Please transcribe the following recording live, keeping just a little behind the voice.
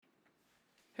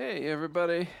Hey,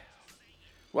 everybody.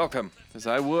 Welcome, as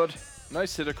I would. And I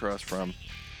sit across from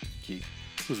Keith.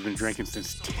 Who's been drinking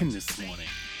since 10 this morning.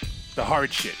 The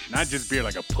hard shit, not just beer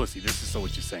like a pussy. This is so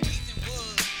what you're saying.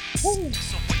 Woo!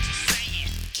 So what you saying?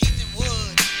 Keith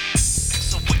Wood.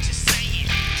 So what you saying?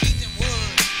 Keith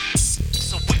Wood.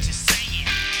 So what you saying?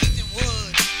 Keith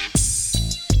Wood.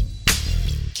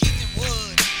 Keith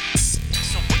Wood.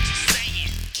 So what you saying?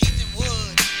 Keith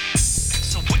Wood.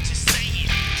 So what you saying?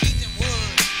 Keith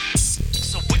Wood.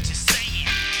 So what you saying?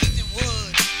 Keith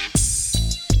Wood.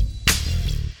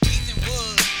 Keith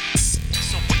Wood.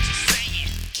 So what you saying?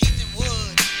 Keith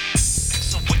Wood.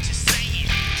 So what you saying?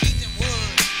 Keith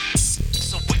Wood.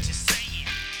 So what you saying?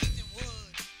 Keith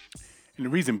Wood. And the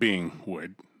reason being,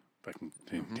 Wood, if I can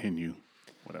continue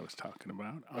what I was talking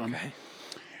about, Okay.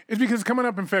 is because coming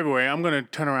up in February, I'm going to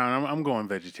turn around. I'm going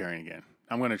vegetarian again.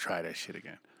 I'm going to try that shit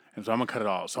again. And so I'm going to cut it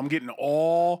all. So I'm getting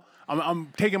all, I'm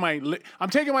taking my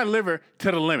liver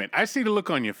to the limit. I see the look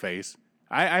on your face.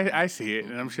 I see it,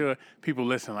 and I'm sure people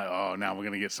listen like, oh, now we're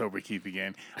going to get sober Keith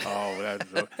again. Oh, that's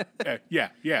so, yeah,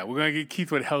 we're going to get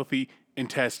Keith with healthy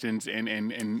intestines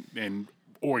and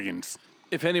organs.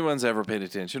 If anyone's ever paid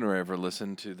attention or ever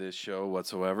listened to this show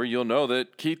whatsoever, you'll know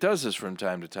that Keith does this from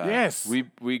time to time. Yes. We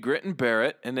grit and bear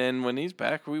it, and then when he's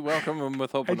back, we welcome him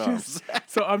with open arms.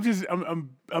 I'm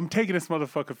taking this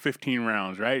motherfucker 15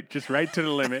 rounds, right? Just right to the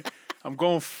limit. I'm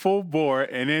going full bore,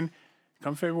 and then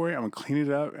come February, I'm gonna clean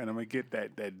it up, and I'm gonna get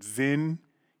that zen,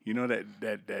 you know, it's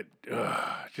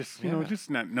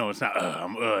not.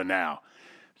 I'm now.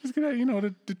 Just get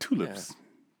the tulips.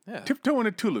 Yeah. Tiptoe in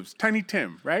the tulips, Tiny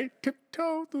Tim, right?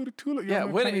 Tiptoe through the tulip.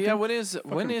 Yeah. Tiny Tim? When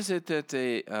is it that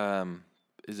they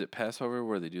is it Passover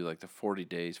where they do like the 40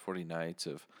 days, 40 nights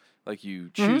of like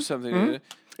you choose something? Mm-hmm.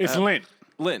 It's Lent.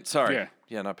 Lent, sorry.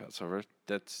 Yeah. Not Passover.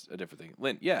 That's a different thing.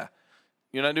 Lent, yeah.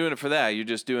 You're not doing it for that. You're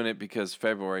just doing it because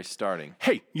February's starting.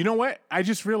 Hey, you know what? I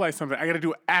just realized something. I got to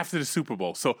do it after the Super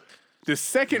Bowl. So the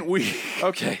second week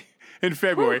Okay. in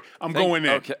February, I'm going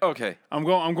in. Okay. I'm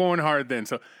going hard then.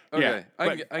 So Okay.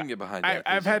 yeah, I can get behind that.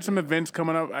 I've had some events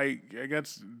coming up. I got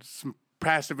some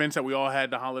past events that we all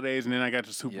had the holidays, and then I got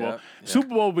the Super Bowl. Yeah. Super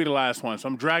Bowl will be the last one. So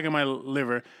I'm dragging my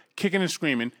liver, kicking and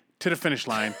screaming to the finish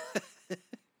line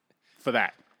for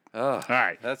that. Oh, All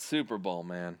right. That's Super Bowl,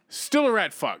 man. Still a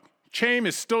rat fuck. Chaim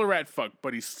is still a rat fuck,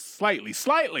 but he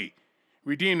slightly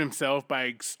redeemed himself by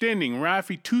extending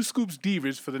Rafi 2 scoops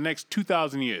divas for the next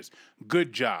 2,000 years.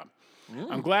 Good job.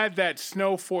 I'm glad that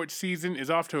snow fort season is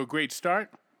off to a great start.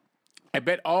 I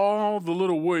bet all the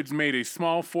little Woods made a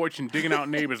small fortune digging out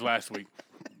neighbors last week.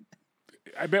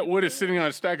 I bet Wood is sitting on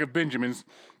a stack of Benjamins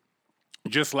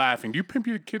just laughing. Do you pimp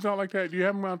your kids out like that? Do you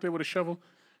have them out there with a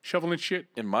shoveling shit?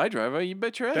 In my driveway, you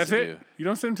bet your ass That's I it? do. You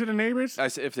don't send them to the neighbors? I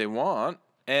say if they want,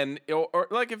 and or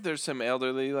like if there's some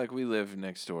elderly, like we live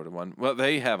next door to one. Well,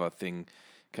 they have a thing,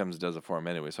 comes and does it for them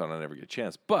anyway, so I don't ever get a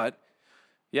chance. But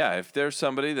yeah, if there's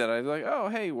somebody that I'm like, oh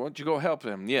hey, why don't you go help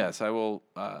them? Yes, I will.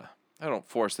 I don't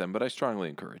force them, but I strongly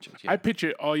encourage it. Yeah. I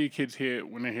picture all your kids here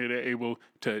when they're able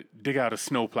to dig out a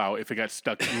snowplow if it got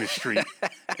stuck in the street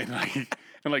in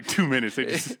like 2 minutes. They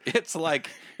just, It's like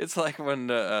when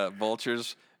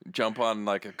vultures jump on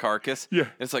like a carcass. Yeah.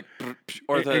 It's like,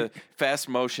 or the fast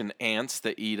motion ants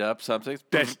that eat up something.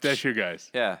 that's your guys.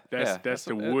 Yeah. That's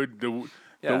the wood. The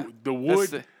Yeah. wood.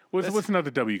 That's What's another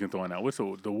W you can throw on that? What's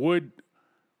the wood?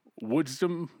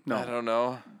 Woodsdom? No, I don't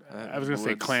know. I was gonna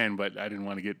say clan, but I didn't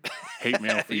want to get hate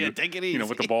mail for Yeah, you. take it You know,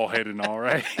 with easy. the bald head and all,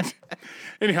 right?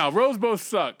 Anyhow, Rose both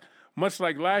suck. Much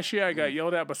like last year, I got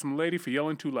yelled at by some lady for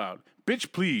yelling too loud.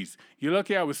 Bitch, please. You're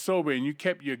lucky I was sober and you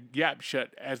kept your yap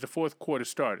shut as the fourth quarter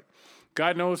started.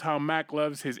 God knows how Mac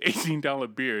loves his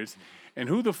 $18 beers. And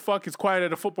who the fuck is quiet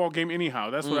at a football game anyhow?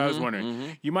 That's what I was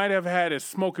wondering. You might have had a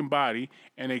smoking body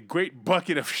and a great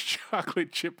bucket of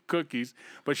chocolate chip cookies,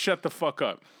 but shut the fuck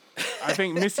up. I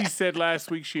think Missy said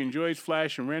last week she enjoys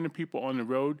Flash and random people on the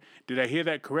road. Did I hear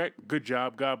that correct? Good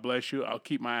job. God bless you. I'll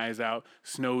keep my eyes out.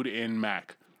 Snowed in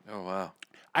Mac. Oh, wow.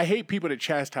 I hate people that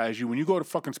chastise you when you go to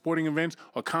fucking sporting events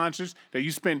or concerts that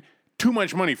you spend too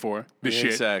much money for this shit.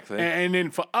 Exactly. And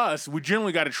then for us, we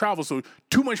generally got to travel, so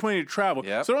too much money to travel.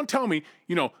 Yep. So don't tell me,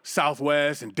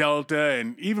 Southwest and Delta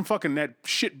and even fucking that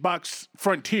shitbox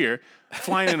Frontier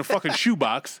flying in a fucking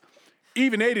shoebox.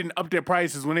 Even they didn't up their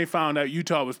prices when they found out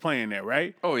Utah was playing there,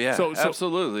 right? Oh, yeah. So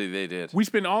Absolutely, they did. we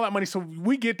spend all that money, so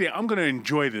we get there. I'm gonna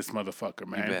enjoy this motherfucker,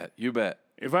 man. You bet.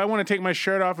 If I want to take my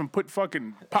shirt off and put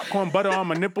fucking popcorn butter on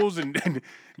my nipples and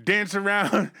dance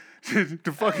around to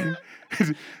fucking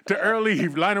to early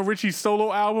Lionel Richie's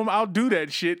solo album, I'll do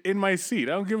that shit in my seat.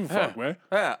 I don't give a fuck, man.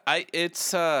 Yeah,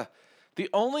 it's the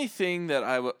only thing that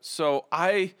I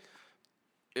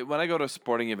when I go to a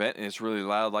sporting event and it's really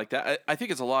loud like that, I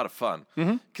think it's a lot of fun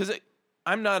because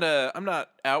I'm not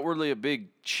outwardly a big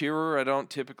cheerer. I don't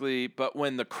typically, but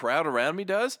when the crowd around me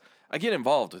does, I get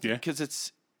involved with it Yeah. because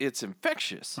it's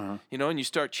infectious, you know. And you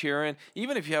start cheering,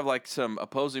 even if you have like some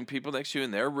opposing people next to you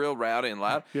and they're real rowdy and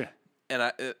loud. Yeah. And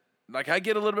I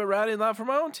get a little bit rowdy and loud for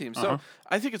my own team, so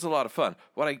I think it's a lot of fun.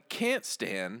 What I can't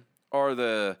stand are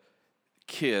the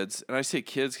kids, and I say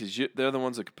kids because they're the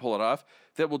ones that can pull it off,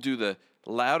 that will do the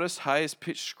loudest, highest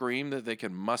pitched scream that they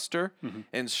can muster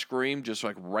and scream just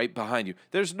like right behind you.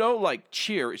 There's no like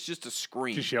cheer, it's just a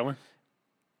scream. Just yelling.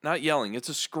 Not yelling, it's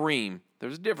a scream.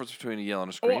 There's a difference between a yell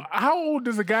and a Oh, scream. how old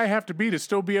does a guy have to be to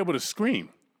still be able to scream?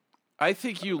 I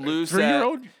think you lose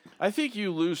 3-year-old? that. I think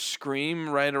you lose scream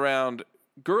right around.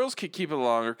 Girls can keep it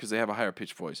longer because they have a higher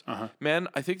pitched voice. Men,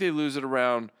 I think they lose it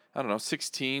around, I don't know,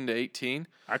 16 to 18.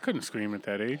 I couldn't scream at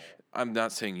that age. I'm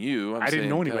not saying you. I didn't saying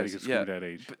know anybody guys. could scream at that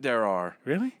age. But there are.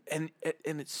 Really? And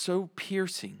it's so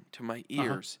piercing to my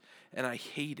ears, and I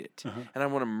hate it, and I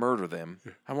want to murder them.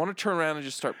 I want to turn around and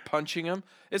just start punching them.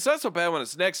 It's not so bad when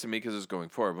it's next to me because it's going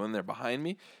forward, but when they're behind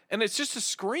me, and it's just a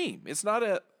scream. It's not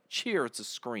a cheer, it's a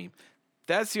scream.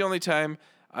 That's the only time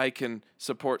I can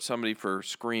support somebody for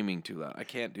screaming too loud. I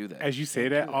can't do that. As you say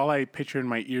that, all I picture in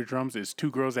my eardrums is two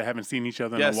girls that haven't seen each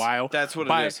other in Yes, a while. that's what it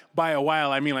by, is. By a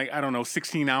while, I mean like, I don't know,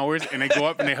 16 hours, and they go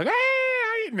up and they hey,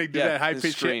 and they do that high the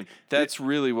pitched scream. shit. That's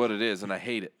really what it is, and I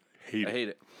hate it. I hate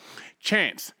it.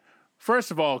 Chance, first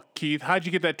of all, Keith, how'd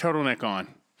you get that turtleneck on?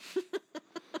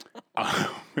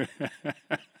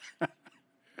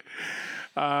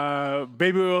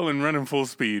 Baby oil and running full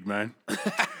speed, man.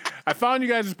 I found you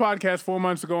guys' podcast 4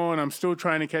 months ago, and I'm still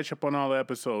trying to catch up on all the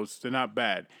episodes. They're not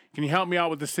bad. Can you help me out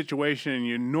with the situation in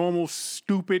your normal,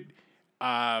 stupid,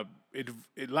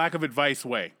 lack of advice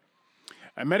way?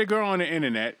 I met a girl on the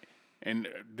internet, and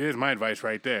there's my advice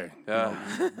right there. You know,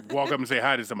 walk up and say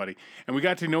hi to somebody. And we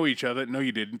got to know each other. No,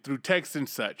 you didn't. Through text and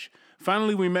such.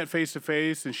 Finally, we met face to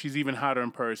face, and she's even hotter in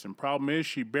person. Problem is,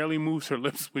 she barely moves her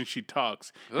lips when she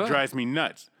talks. It drives me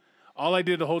nuts. All I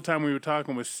did the whole time we were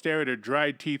talking was stare at her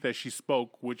dried teeth as she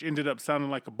spoke, which ended up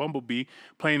sounding like a bumblebee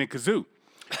playing a kazoo.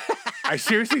 I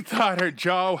seriously thought her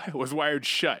jaw was wired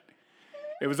shut.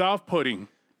 It was off-putting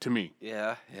to me.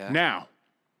 Yeah. Now,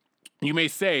 you may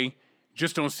say,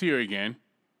 just don't see her again.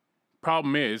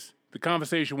 Problem is, the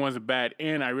conversation wasn't bad,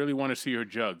 and I really want to see her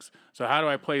jugs. So how do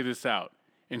I play this out?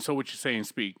 And so what you're saying,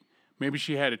 speak. Maybe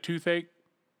she had a toothache?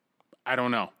 I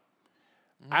don't know.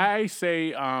 I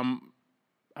say, I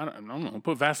don't know,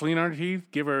 put Vaseline on her teeth,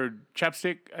 give her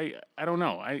chapstick. I don't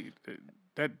know. I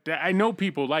know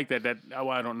people like that.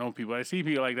 I don't know people. I see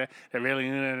people like that really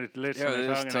listen Yeah, they to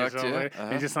just talking. talk to you.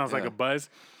 It just sounds like a buzz.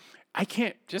 I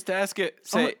can't. Just ask it.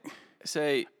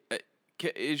 Say,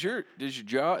 is your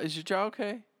jaw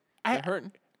okay? Is it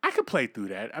hurting? I could play through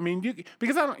that. I mean, you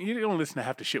don't listen to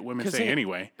half the shit women say they-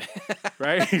 anyway,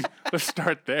 right? Let's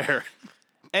start there.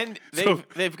 And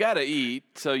they've got to eat,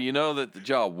 so you know that the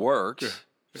jaw works.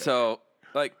 So,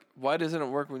 like, why doesn't it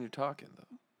work when you're talking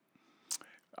though?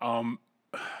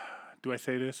 Do I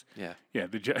say this? Yeah. Yeah.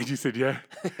 You said yeah.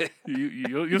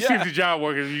 You'll see if the jaw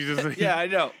works. You just Yeah, I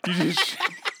know. You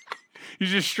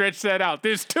just stretch that out.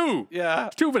 There's two. Yeah.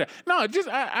 There's two for that. No, just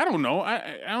I don't know.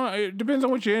 I don't, it depends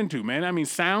on what you're into, man. I mean,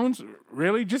 sounds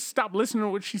really. Just stop listening to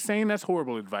what she's saying. That's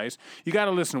horrible advice. You got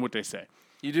to listen to what they say.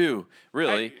 You do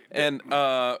really, and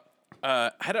I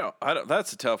don't.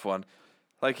 That's a tough one.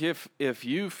 Like if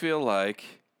you feel like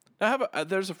I have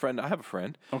a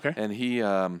friend. Okay. And he You're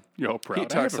all he proud. I have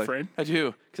talks a like friend. I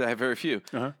do because I have very few.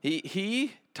 Uh-huh.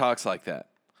 He talks like that,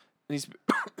 and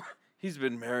he's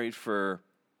been married for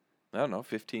I don't know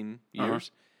 15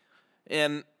 years,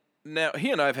 and now he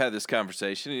and I have had this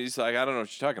conversation. And he's like, I don't know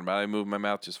what you're talking about. I move my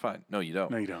mouth just fine. No, you don't.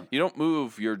 No, you don't. You don't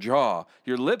move your jaw.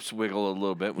 Your lips wiggle a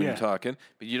little bit when Yeah. you're talking,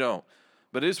 but you don't.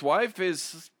 But his wife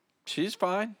she's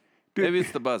fine. Dude. Maybe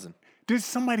it's the buzzing. There's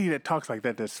somebody that talks like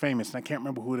that that's famous, and I can't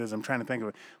remember who it is. I'm trying to think of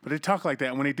it. But they talk like that,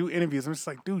 and when they do interviews, I'm just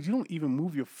like, dude, you don't even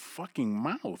move your fucking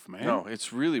mouth, man. No,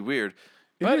 it's really weird.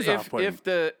 It But is if off-putting.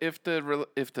 the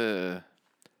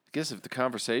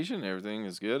conversation and everything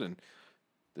is good and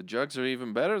the jugs are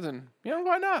even better, then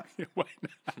why not? Why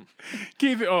not?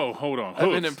 Keith, hold on. I've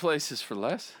been in Hoops. places for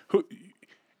less.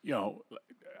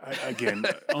 Again,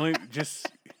 only just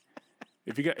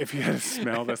if you got a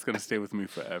smell, that's gonna stay with me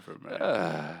forever, man.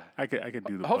 I could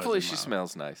do the. Hopefully buzzing she mouth.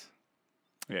 smells nice.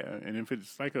 Yeah, and if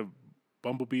it's like a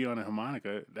bumblebee on a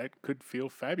harmonica, that could feel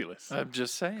fabulous. I'm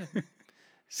just saying.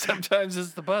 Sometimes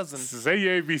it's the buzzing. Say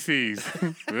your ABCs.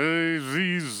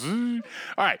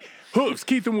 All right, Hoops,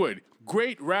 Keith and Wood.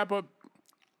 Great wrap up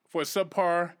for a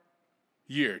subpar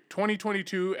year,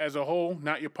 2022 as a whole,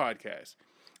 not your podcast.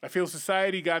 I feel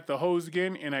society got the hose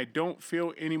again, and I don't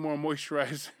feel any more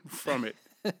moisturized from it.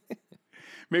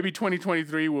 Maybe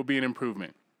 2023 will be an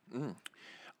improvement.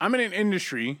 I'm in an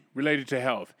industry related to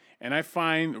health, and I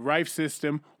find Rife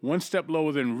system one step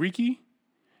lower than Reiki.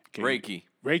 Reiki.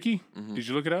 Reiki? Did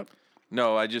you look it up?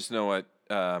 No, I just know it.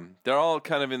 They're all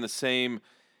kind of in the same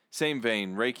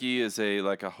vein. Reiki is a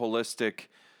holistic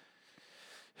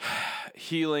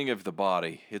healing of the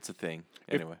body. It's a thing.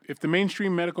 Anyway. If the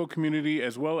mainstream medical community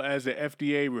as well as the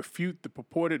FDA refute the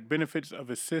purported benefits of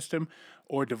a system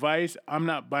or device, I'm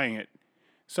not buying it.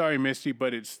 Sorry, Misty,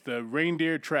 but it's the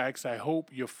reindeer tracks. I hope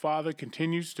your father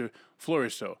continues to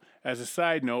flourish so. As a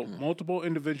side note, multiple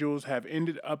individuals have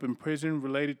ended up in prison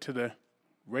related to the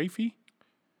Rife.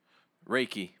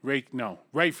 Rife.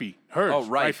 Hers. Oh,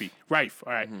 Rife. Rife.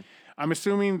 All right. I'm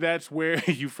assuming that's where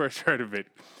you first heard of it.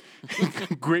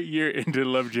 Great year into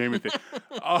Love Jamison.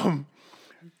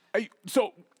 Is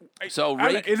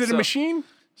it a machine?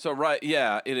 So right,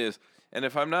 yeah, it is. And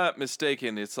if I'm not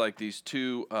mistaken, it's like these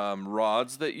two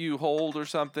rods that you hold or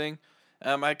something.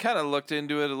 I kind of looked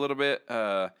into it a little bit,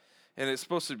 and it's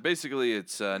supposed to basically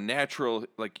it's natural.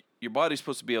 Like your body's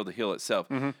supposed to be able to heal itself.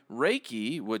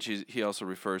 Reiki, which he also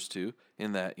refers to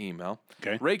in that email.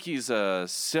 Okay.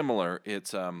 Reiki's similar.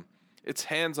 It's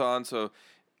hands-on. So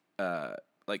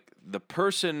like the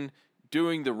person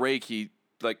doing the Reiki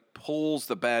like pulls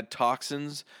the bad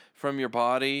toxins from your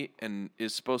body and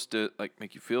is supposed to like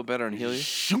make you feel better and heal you.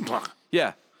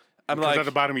 Yeah. I'm Comes like at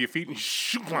the bottom of your feet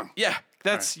and yeah,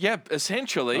 that's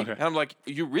essentially. Okay. And I'm like,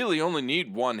 you really only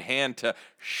need one hand to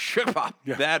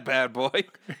that bad boy.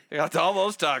 You got all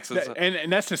those toxins.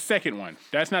 and that's the second one.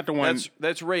 That's not the one.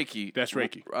 That's Reiki. That's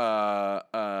Reiki.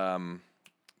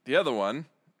 The other one,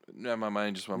 my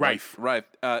mind just went Rife. Rife.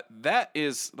 That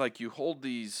is like you hold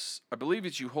these. I believe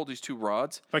you hold these two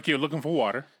rods. Like you're looking for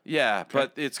water. Yeah,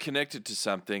 but it's connected to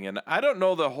something, and I don't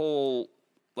know the whole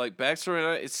like backstory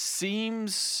on it. It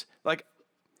seems like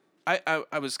I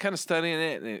was kind of studying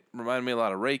it, and it reminded me a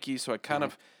lot of Reiki, so I kind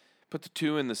of put the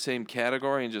two in the same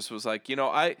category, and just was like,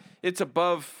 it's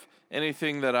above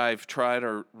anything that I've tried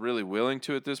or really willing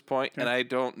to at this point, and I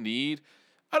don't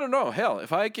know. Hell,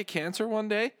 if I get cancer one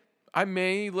day, I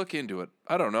may look into it.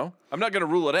 I don't know. I'm not going to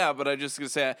rule it out, but I'm just going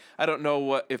to say I don't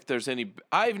know if there's any.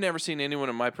 I've never seen anyone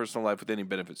in my personal life with any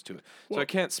benefits to it, so I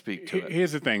can't speak to it.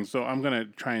 Here's the thing. So I'm going to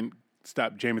try and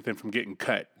stop Jamison from getting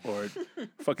cut or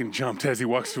fucking jumped as he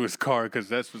walks to his car because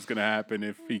that's what's going to happen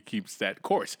if he keeps that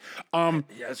course. Yeah,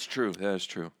 that's true. That is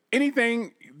true.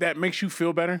 Anything that makes you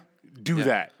feel better, do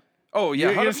that. Oh,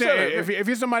 yeah. You understand? If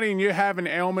you're somebody and you have an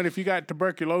ailment, if you got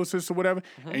tuberculosis or whatever,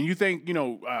 and you think,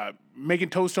 making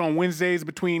toast on Wednesdays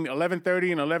between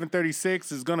 11:30 and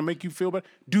 11:36 is going to make you feel better,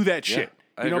 do that shit.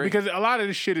 I agree. Because a lot of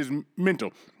this shit is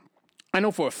mental. I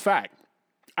know for a fact,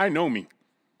 I know me.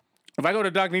 If I go to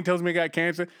the doctor and he tells me I got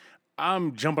cancer,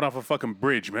 I'm jumping off a fucking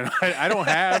bridge, man. I don't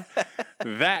have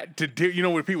that to do.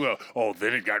 Where people go,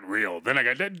 then it got real. Then I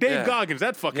got that. Dave Goggins,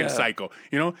 that fucking psycho.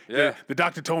 The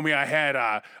doctor told me I had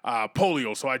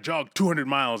polio, so I jogged 200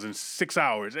 miles in 6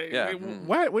 hours. Yeah.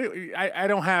 What? I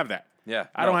don't have that. Yeah.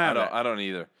 I don't have that. I don't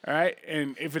either. All right?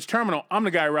 And if it's terminal, I'm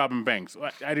the guy robbing banks.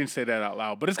 I didn't say that out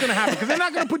loud, but it's going to happen because they're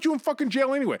not going to put you in fucking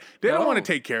jail anyway. They don't want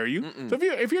to take care of you. So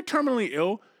if you're terminally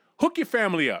ill, hook your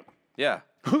family up. Yeah.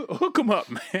 Hook them up,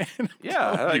 man.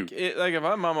 Yeah, like if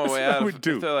I'm on my way out, if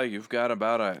do. they're like, you've got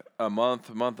about a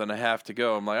month and a half to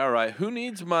go, I'm like, all right, who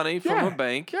needs money from a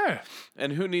bank? Yeah.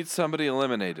 And who needs somebody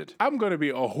eliminated? I'm going to be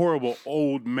a horrible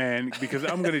old man because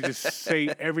I'm going to just say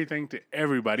everything to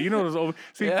everybody. Those old...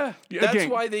 See, yeah, again, that's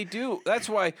why they do. That's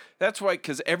why,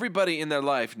 because everybody in their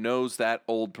life knows that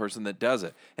old person that does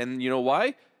it. And you know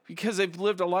why? Because they've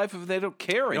lived a life of they don't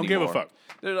care anymore. Don't give a fuck.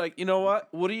 They're like, you know what?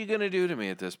 What are you gonna do to me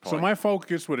at this point? So my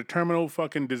focus with a terminal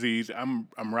fucking disease, I'm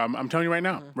robbing. I'm telling you right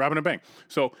now, robbing a bank.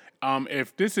 So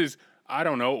if this is, I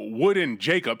don't know, Wood and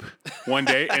Jacob one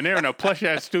day, and they're in a plush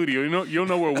ass studio, you'll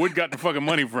know where Wood got the fucking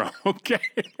money from. Okay.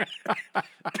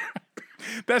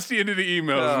 That's the end of the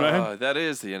emails, man. That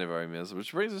is the end of our emails,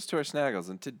 which brings us to our snaggles.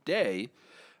 And today,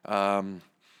 I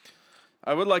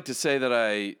would like to say that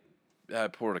I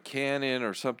poured a can in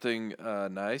or something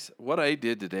nice. What I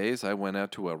did today is I went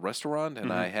out to a restaurant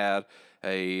and I had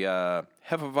a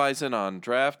Hefeweizen on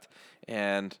draft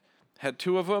and had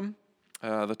two of them,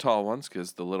 the tall ones,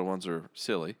 because the little ones are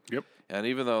silly. Yep. And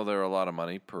even though they're a lot of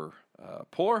money per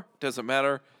pour, doesn't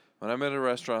matter. When I'm at a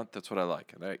restaurant, that's what I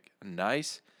like. I like a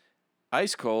nice,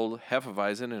 ice cold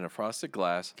Hefeweizen in a frosted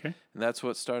glass. Okay. And that's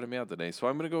what started me out today. So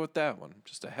I'm going to go with that one.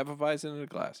 Just a Hefeweizen in a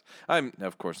glass.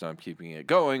 Of course, now I'm keeping it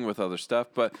going with other stuff,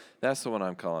 but that's the one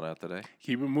I'm calling out today.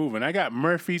 Keep it moving. I got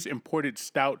Murphy's Imported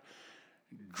Stout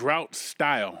Drought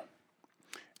Style.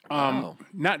 Wow.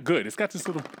 Not good. It's got this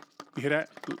little, you hear that?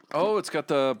 Oh, it's got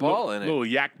the ball in it. Little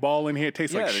yak ball in here. It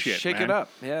tastes Yeah, like to shit, shake man. it up.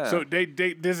 Yeah. So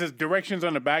there's this directions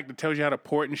on the back that tells you how to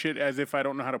pour it and shit, as if I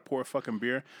don't know how to pour fucking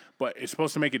beer. But it's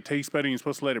supposed to make it taste better and you're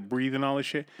supposed to let it breathe and all this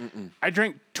shit. I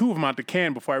drank 2 of them out the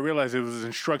can before I realized it was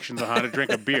instructions on how to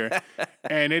drink a beer.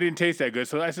 And they didn't taste that good.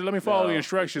 So I said, let me follow the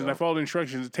instructions. And I followed the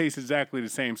instructions. It tastes exactly the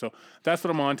same. So that's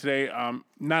what I'm on today.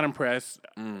 Not impressed.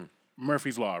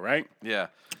 Murphy's Law, right? Yeah.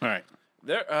 All right.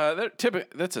 They're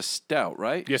typically, that's a stout,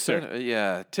 right? Yes, sir.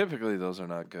 Yeah, typically those are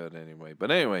not good anyway.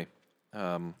 But anyway,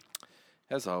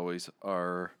 as always,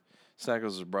 our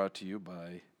Snackles is brought to you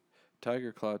by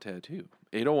Tiger Claw Tattoo.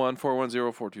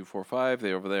 801-410-4245.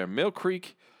 They're over there in Mill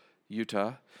Creek,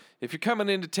 Utah. If you're coming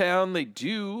into town, they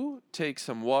do take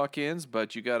some walk-ins,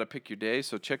 but you got to pick your day.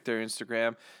 So check their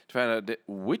Instagram to find out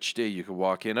which day you can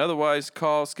walk in. Otherwise,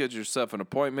 call, schedule yourself an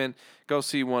appointment. Go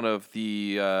see one of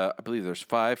the, I believe there's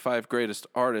five greatest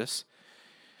artists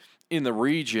in the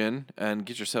region and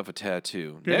get yourself a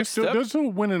tattoo. Yeah, Next they're up, still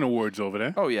winning awards over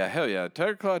there. oh yeah, hell yeah.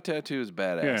 Tiger Claw Tattoo is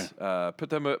badass. Put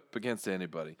them up against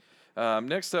anybody.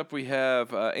 Next up, we have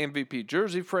MVP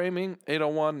Jersey Framing,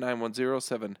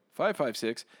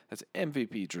 801-910-7556. That's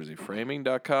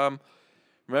MVPJerseyFraming.com.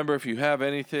 Remember, if you have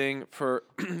anything for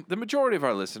the majority of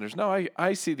our listeners, now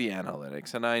I see the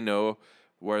analytics, and I know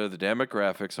where the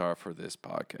demographics are for this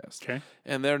podcast. Okay.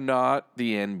 And they're not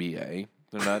the NBA.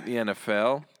 They're not the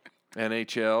NFL,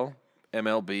 NHL,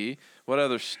 MLB. What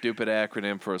other stupid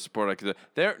acronym for a sport I could do?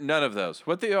 They're none of those.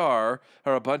 What they are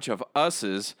a bunch of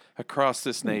us's across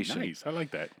this nation. Nice. I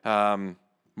like that.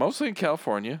 Mostly in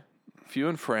California, few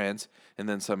in France, and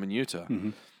then some in Utah.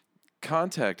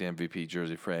 Contact MVP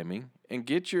Jersey Framing and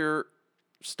get your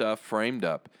stuff framed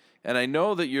up. And I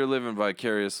know that you're living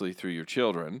vicariously through your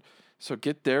children, so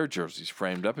get their jerseys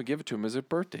framed up and give it to them as a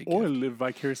birthday Or gift. live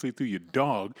vicariously through your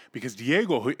dog, because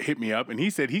Diego hit me up and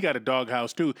he said he got a dog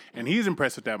house too, and he's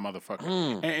impressed with that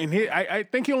motherfucker. And I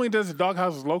think he only does the dog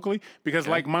houses locally because,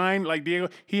 like mine, like Diego,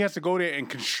 he has to go there and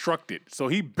construct it. So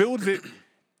he builds it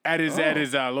at his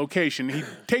location. He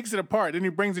takes it apart, then he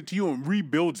brings it to you and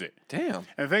rebuilds it. Damn.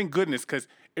 And thank goodness, because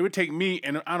it would take me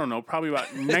and I don't know, probably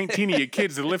about 19 of your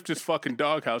kids to lift this fucking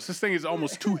doghouse. This thing is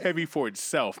almost too heavy for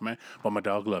itself, man. But my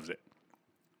dog loves it.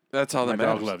 That's all that My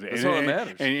matters. dog loves it. That's and, all that and-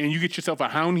 matters. And you get yourself a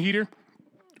hound heater,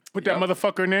 put that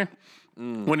motherfucker in there.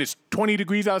 When it's 20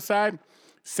 degrees outside,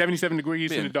 77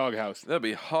 degrees in Man. the doghouse. That'd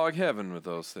be hog heaven with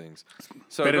those things.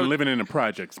 So Better go- than living in the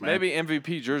projects, man. maybe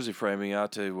MVP Jersey Framing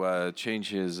ought to change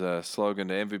his slogan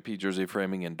to MVP Jersey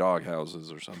Framing in dog houses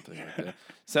or something like that.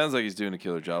 Sounds like he's doing a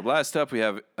killer job. Last up, we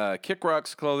have Kick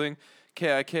Rocks Clothing,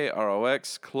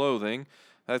 KIKROX Clothing.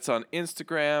 That's on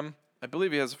Instagram. I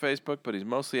believe he has a Facebook, but he's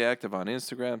mostly active on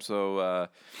Instagram. So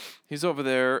he's over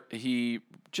there. He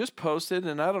just posted,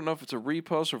 and I don't know if it's a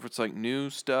repost or if it's like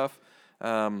new stuff,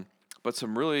 but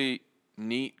some really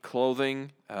neat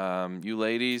clothing. You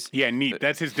ladies. Yeah, neat.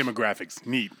 That's his demographics.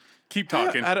 Neat. Keep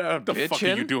talking. I don't know, What the fuck are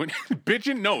you bitchin'? doing?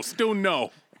 Bitching? No, still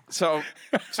no. So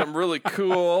some really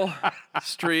cool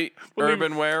street We'll leave-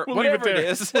 urban wear, we'll leave whatever it it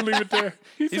there. is. We'll leave it there.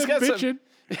 He He's said got some-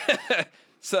 bitching.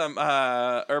 Some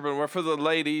urban wear for the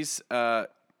ladies.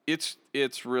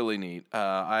 It's really neat.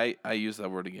 I use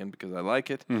that word again because I like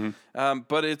it.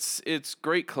 But it's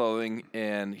great clothing,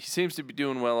 and he seems to be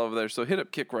doing well over there. So hit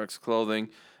up Kick Rocks Clothing.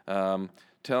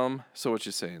 Tell him So What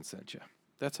You Saying sent you.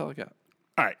 That's all I got.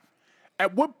 All right.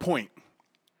 At what point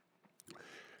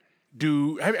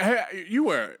you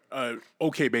were an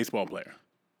okay baseball player?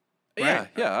 Right.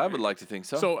 Yeah, I would like to think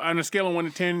so. So on a scale of 1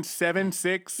 to 10, 7,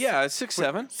 6? yeah,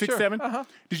 6'7". 6, Sure. 7? Uh-huh.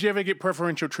 Did you ever get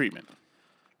preferential treatment?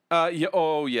 Yeah.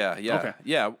 Oh, yeah. Okay.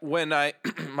 Yeah. When I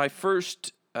my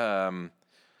first,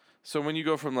 so when you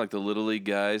go from like the little league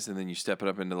guys and then you step it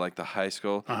up into like the high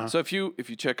school. So if you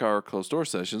check our closed door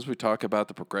sessions, we talk about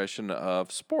the progression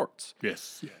of sports.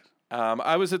 Yes. Yes.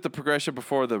 I was at the progression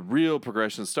before the real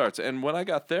progression starts, and when I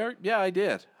got there, yeah, I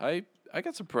did. I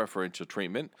got some preferential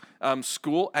treatment.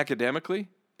 School academically,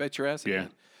 bet your ass. I Yeah.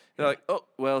 did. They're like, oh,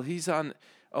 well, he's on.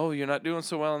 Oh, you're not doing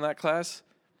so well in that class.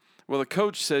 Well, the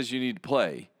coach says you need to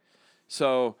play.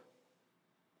 So,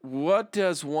 what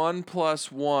does 1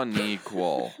 + 1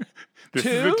 equal? This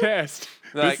is 2? the test.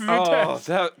 Like, this is the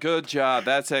test. good job.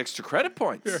 That's extra credit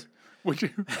points. Which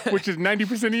is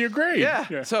 90% of your grade.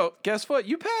 Yeah. So guess what?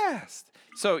 You passed.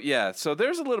 So yeah. So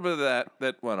there's a little bit of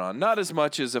that went on. Not as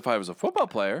much as if I was a football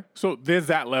player. So there's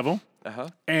that level.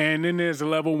 And then there's a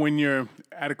level when you're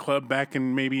at a club back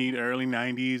in maybe the early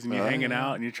 90s and you're hanging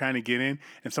out and you're trying to get in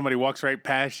and somebody walks right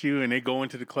past you and they go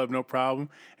into the club no problem.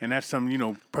 And that's some,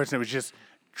 person that was just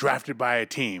drafted by a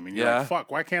team. And you're like,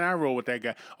 fuck, why can't I roll with that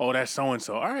guy? Oh, that's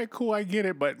so-and-so. All right, cool, I get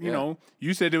it. But,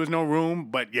 you said there was no room,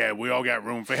 but yeah, we all got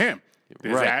room for him.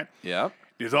 There's that. Yeah.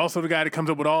 There's also the guy that comes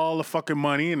up with all the fucking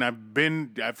money, and I've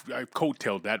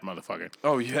coattailed that motherfucker.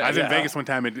 Oh, yeah. I was in Vegas one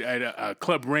time at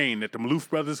Club Rain at the Maloof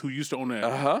brothers, who used to own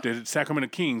the Sacramento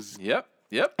Kings. Yep.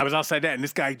 I was outside that, and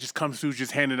this guy just comes through,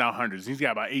 just handing out hundreds. He's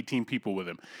got about 18 people with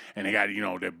him, and they got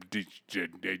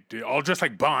they all dressed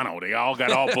like Bono. They all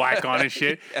got all black on and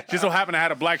shit. Just so happened I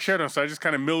had a black shirt on, so I just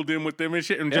kind of milled in with them and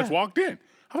shit, and just walked in.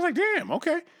 I was like, damn,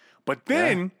 okay. But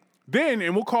then,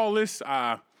 and we'll call this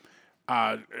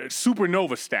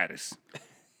supernova status.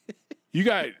 You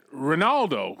got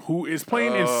Ronaldo, who is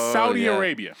playing in Saudi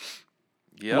Arabia.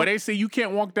 Yep. Where they say you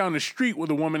can't walk down the street with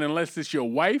a woman unless it's your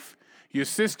wife, your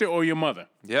sister, or your mother.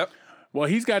 Yep. Well,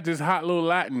 he's got this hot little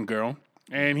Latin girl,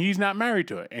 and he's not married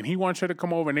to her. And he wants her to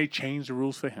come over, and they change the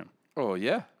rules for him. Oh,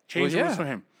 yeah. Change the rules for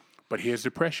him. But here's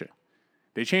the pressure.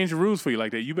 They change the rules for you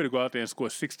like that. You better go out there and score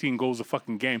 16 goals a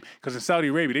fucking game. Because in Saudi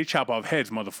Arabia, they chop off heads,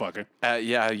 motherfucker.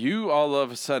 You all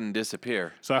of a sudden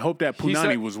disappear. So I hope that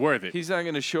Punani was worth it. He's not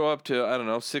going to show up to,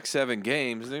 6-7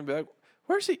 games and be like,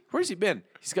 Where's he been?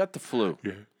 He's got the flu.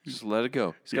 Yeah. Just let it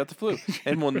go. He's got the flu.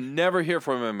 And we'll never hear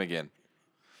from him again.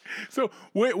 So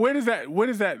where does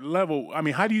that level? I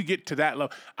mean, how do you get to that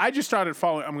level? I just started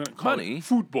following. I'm going to call it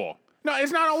football. No,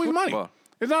 it's not always money.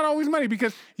 It's not always money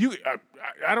because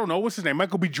I don't know what's his name.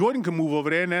 Michael B. Jordan can move over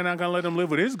there, and they're not gonna let him live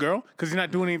with his girl because he's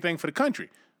not doing anything for the country.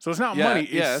 So it's not money.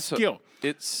 It's skill.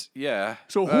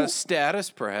 So who, status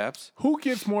perhaps? Who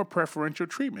gets more preferential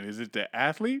treatment? Is it the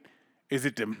athlete? Is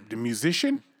it the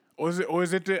musician? Or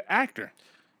is it the actor?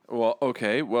 Well,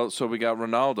 okay. Well, so we got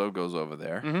Ronaldo goes over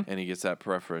there, and he gets that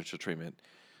preferential treatment.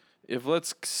 If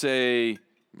let's say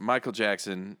Michael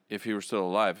Jackson, if he were still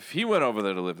alive, if he went over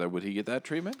there to live there, would he get that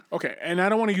treatment? Okay, and I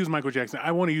don't want to use Michael Jackson.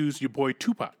 I want to use your boy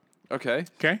Tupac. Okay.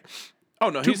 Okay? Oh,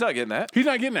 no, he's not getting that. He's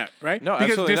not getting that, right? No, because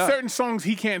absolutely there's not. certain songs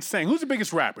he can't sing. Who's the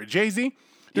biggest rapper? Jay-Z?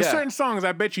 There's certain songs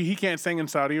I bet you he can't sing in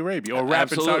Saudi Arabia or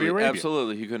rap in Saudi Arabia.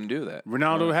 Absolutely, he couldn't do that.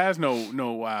 Ronaldo has no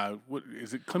what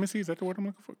is it, clemency? Is that the word I'm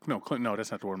looking for? No,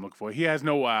 that's not the word I'm looking for. He has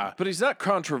no But he's not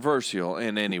controversial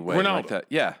in any way Ronaldo. like that.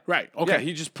 Yeah. Right, okay. Yeah,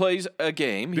 he just plays a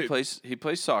game. He plays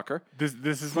soccer. This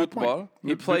is football. my point.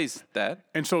 He plays that.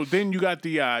 And so then you got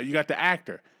the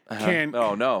actor.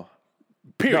 Oh, no.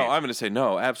 Period. No, I'm going to say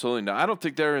no, absolutely no. I don't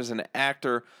think there is an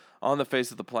actor on the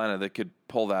face of the planet that could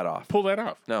pull that off.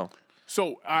 No.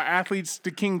 So are athletes the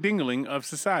king dingling of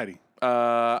society?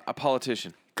 A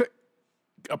politician.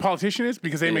 A politician is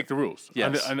because they make the rules.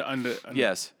 Yes.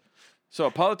 Yes. So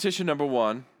a politician, number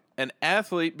one. An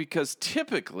athlete, because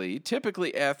typically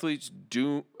athletes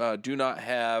do not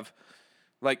have,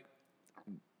 like,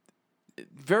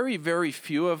 very, very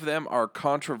few of them are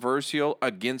controversial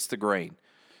against the grain.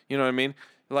 You know what I mean?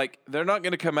 Like, they're not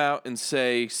going to come out and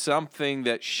say something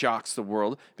that shocks the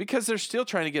world because they're still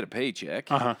trying to get a paycheck.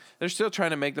 They're still trying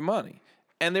to make the money.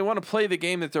 And they want to play the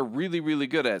game that they're really, really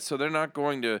good at. So they're not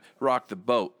going to rock the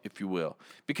boat, if you will.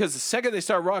 Because the second they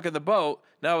start rocking the boat,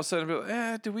 now all of a sudden,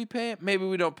 people, do we pay him? Maybe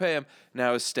we don't pay him.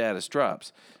 Now his status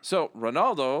drops. So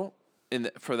Ronaldo,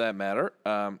 for that matter,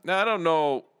 now I don't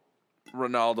know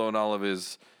Ronaldo and all of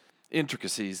his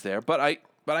intricacies there, but I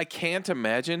can't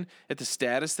imagine at the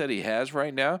status that he has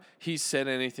right now, he's said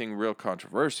anything real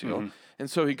controversial. And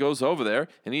so he goes over there,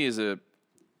 and he's the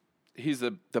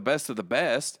best of the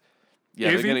best.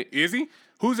 Yeah, Is he?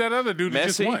 Who's that other dude that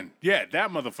just Messi? won? Yeah,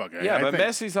 that motherfucker. Yeah, I but think.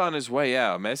 Messi's on his way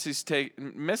out.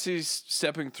 Messi's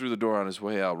stepping through the door on his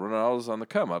way out. Ronaldo's on the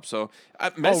come up. So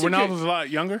Ronaldo's a lot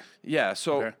younger? Yeah,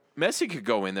 so Okay. Messi could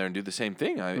go in there and do the same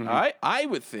thing. I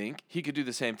would think he could do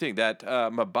the same thing. That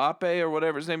Mbappe or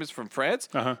whatever his name is from France,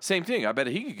 same thing. I bet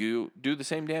he could do the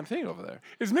same damn thing over there.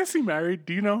 Is Messi married?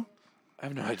 Do you know? I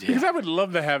have no idea. Because I would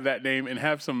love to have that name and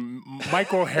have some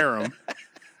micro harem,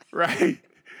 right?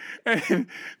 And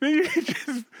then you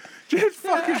just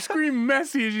fucking scream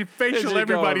Messi as you facial you go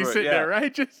everybody over it, sitting yeah. there,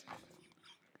 right?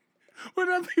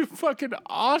 Wouldn't that be fucking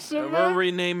awesome? We're man?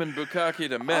 renaming Bukkake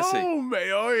to Messi. Oh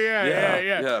man! Oh yeah.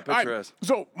 Yeah, All right, picturesque.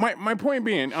 so my point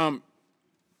being,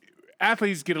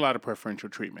 athletes get a lot of preferential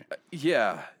treatment.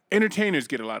 Yeah. Entertainers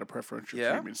get a lot of preferential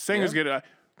treatment. Singers get a.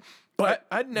 But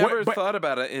I'd never thought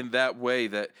about it in that way,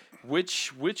 that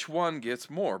which one gets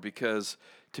more, because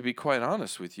to be quite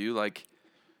honest with you, like,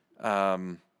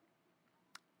 because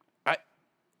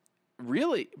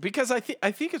I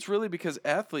think it's really because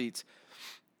athletes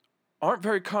aren't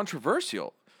very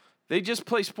controversial. They just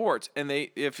play sports, and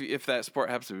they if that sport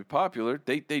happens to be popular,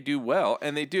 they do well,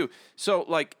 and they do. So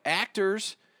like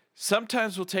actors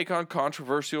sometimes will take on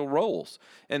controversial roles,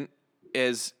 and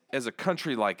as a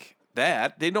country like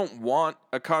that, they don't want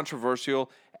a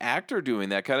controversial actor doing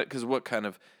that kind of because what kind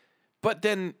of. But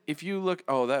then if you look,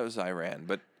 oh, that was Iran,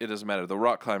 but it doesn't matter. The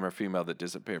rock climber female that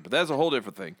disappeared, but that's a whole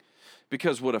different thing,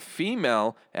 because would a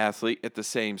female athlete at the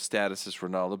same status as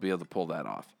Ronaldo be able to pull that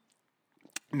off?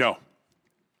 No.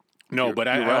 No, but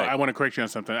you're right. I want to correct you on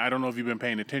something. I don't know if you've been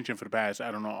paying attention for the past, I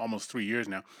don't know, almost 3 years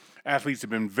now. Athletes have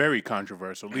been very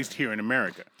controversial, at least here in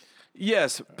America.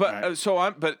 Yes, but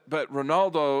but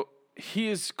Ronaldo, he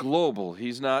is global.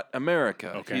 He's not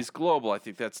America. Okay. He's global. I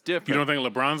think that's different. You don't think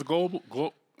LeBron's global?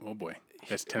 Oh, boy.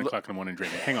 That's 10 o'clock in the morning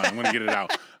drinking. Hang on, I'm going to get it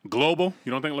out. Global?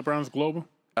 You don't think LeBron's global?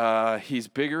 He's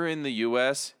bigger in the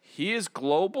U.S. He is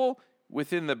global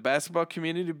within the basketball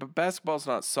community, but basketball's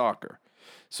not soccer.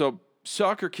 So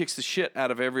soccer kicks the shit out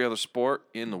of every other sport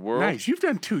in the world. Nice. You've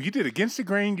done two. You did Against the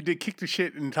Grain, you did Kick the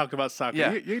Shit, and talked about soccer.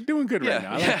 Yeah. You're doing good right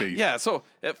now. I like these. Yeah. So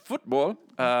football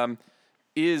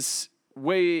is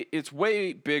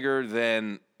way bigger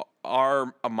than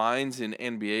our minds in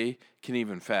NBA can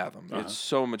even fathom. It's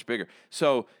so much bigger.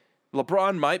 So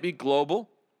LeBron might be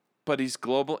global, but he's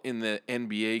global in the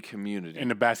NBA community, In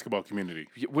the basketball community.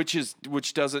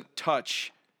 which doesn't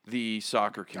touch the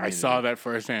soccer I community. saw that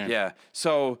firsthand. Yeah.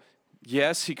 So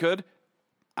yes, he could.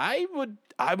 I would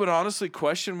honestly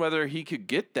question whether he could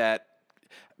get that.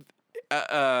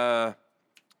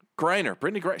 Griner,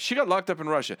 Brittany Griner, she got locked up in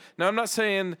Russia. Now I'm not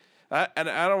saying, and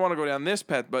I don't want to go down this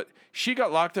path, but she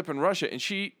got locked up in Russia, and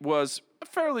she was a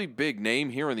fairly big name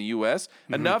here in the U.S.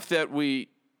 Enough that we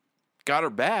got her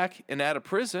back and out of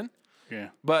prison. Yeah.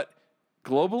 But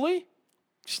globally,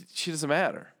 she doesn't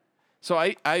matter. So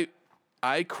I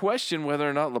question whether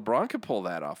or not LeBron could pull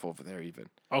that off over there even.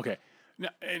 Okay. Now,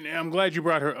 and I'm glad you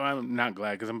brought her. I'm not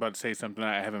glad because I'm about to say something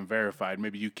I haven't verified.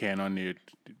 Maybe you can on the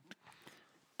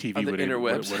TV On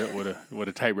the with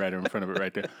a typewriter in front of it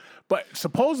right there. But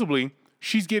supposedly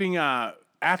she's getting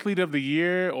Athlete of the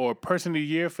Year or Person of the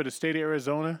Year for the state of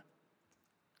Arizona.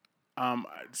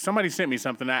 Somebody sent me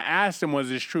something. I asked him, was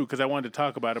this true? Because I wanted to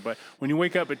talk about it. But when you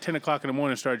wake up at 10 o'clock in the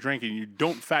morning and start drinking, you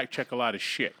don't fact check a lot of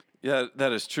shit. Yeah,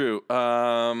 that is true.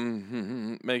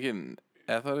 Making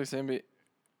athletics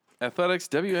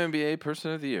WNBA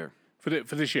Person of the Year For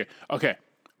this year. Okay.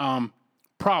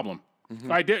 Problem. All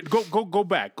right, go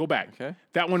back. Okay.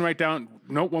 That one right down.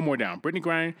 No, one more down. Brittany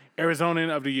Griner,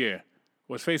 Arizonan of the Year.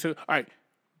 Was face of. All right.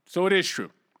 So it is true.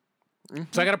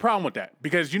 So I got a problem with that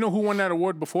because you know who won that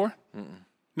award before?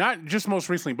 Not just most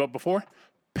recently, but before?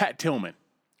 Pat Tillman.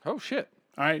 Oh shit.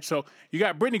 All right. So you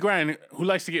got Brittany Griner who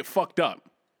likes to get fucked up.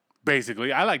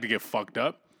 Basically, I like to get fucked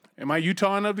up. Am I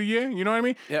Utahan of the Year? You know what I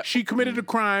mean? Yeah. She committed a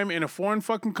crime in a foreign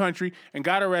fucking country and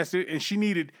got arrested, and she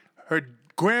needed her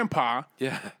grandpa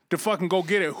Yeah. to fucking go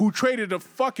get it, who traded a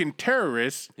fucking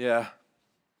terrorist, Yeah.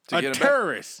 to get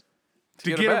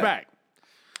her back.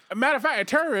 A matter of fact, a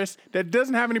terrorist that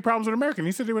doesn't have any problems with Americans.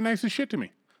 He said they were nice as shit to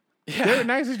me. Yeah. They were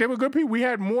nice as, they were good people. We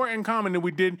had more in common than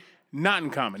we did not in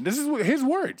common. This is his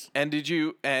words. And did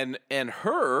you and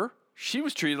her? She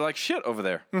was treated like shit over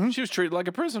there. She was treated like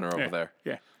a prisoner over there.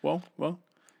 Yeah. Well,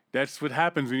 that's what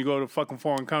happens when you go to a fucking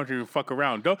foreign country and fuck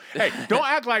around. Don't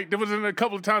act like there was a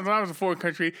couple of times when I was in a foreign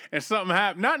country and something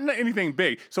happened. Not anything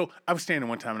big. So I was standing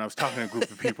one time and I was talking to a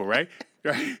group of people, right?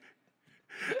 Right.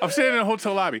 I'm standing in a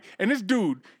hotel lobby, and this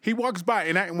dude, he walks by,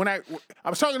 and I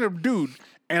was talking to the dude,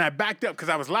 and I backed up because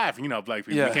I was laughing. You know, black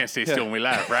people, we can't stay still when we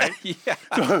laugh, right? Yeah.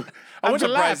 So I I'm went to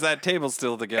laugh, surprised that table's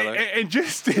still together. and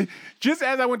just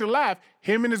as I went to laugh,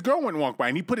 him and his girl went and walked by,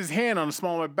 and he put his hand on the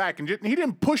small of my back, and he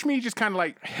didn't push me, he just kind of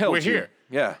like, Held we're you. here.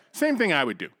 Yeah. Same thing I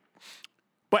would do.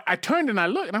 But I turned and I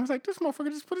looked, and I was like, this motherfucker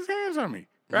just put his hands on me,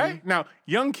 right? Now,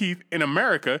 young Keith in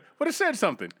America would have said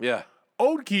something. Yeah.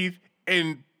 Old Keith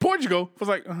in Portugal was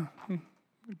like,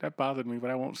 that bothered me,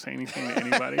 but I won't say anything to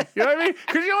anybody. You know what I mean?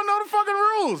 Because you don't know the fucking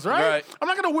rules, right? Right. I'm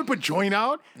not going to whip a joint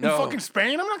out in No. fucking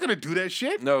Spain. I'm not going to do that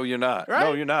shit. No, you're not. Right?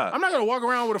 No, you're not. I'm not going to walk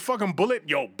around with a fucking bullet.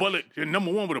 Yo, bullet. You're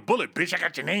number one with a bullet, bitch. I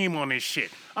got your name on this shit.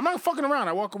 I'm not fucking around.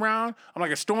 I walk around. I'm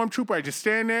like a stormtrooper. I just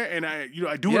stand there and I do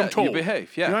what Yeah, I'm told. you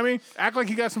behave, yeah. You know what I mean? Act like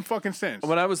you got some fucking sense.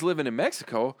 When I was living in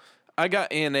Mexico, I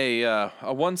got in a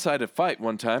one-sided fight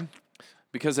one time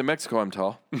because in Mexico I'm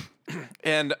tall,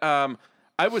 and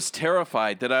I was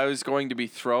terrified that I was going to be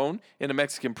thrown in a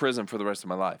Mexican prison for the rest of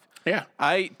my life. Yeah.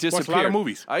 I disappeared. Watched a lot of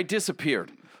movies. I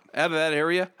disappeared out of that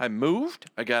area. I moved.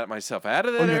 I got myself out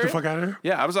of that you got area. the fuck out of there?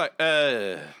 Yeah, I was like,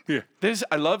 Yeah.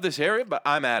 I love this area, but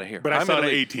I'm out of here. But I I'm saw gonna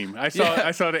the leave. A-team. I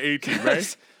saw the A-team,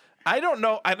 right? I don't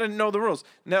know. I didn't know the rules.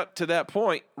 Now, to that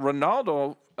point,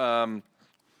 Ronaldo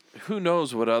who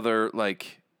knows what other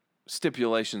like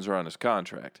stipulations are on his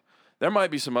contract? There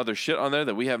might be some other shit on there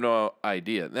that we have no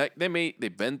idea. They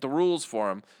bent the rules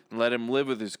for him and let him live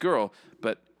with his girl,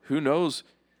 but who knows?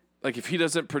 Like if he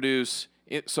doesn't produce,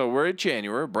 so we're in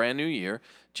January, brand new year,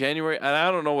 January, and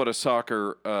I don't know what a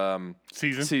soccer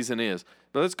season is,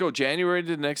 but let's go January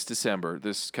to next December,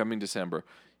 this coming December.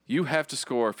 You have to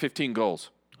score 15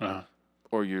 goals,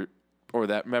 or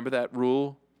that. Remember that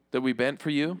rule that we bent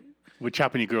for you? We're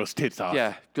chopping your girl's tits off.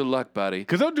 Yeah. Good luck, buddy.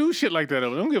 Because they'll do shit like that. They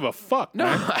don't give a fuck, No,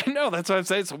 man. I know. That's what I'm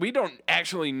saying. So we don't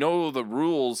actually know the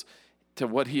rules to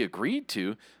what he agreed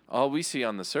to. All we see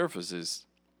on the surface is,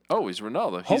 he's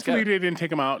Ronaldo. Hopefully they didn't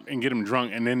take him out and get him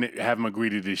drunk and then have him agree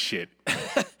to this shit.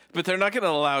 But they're not going to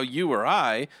allow you or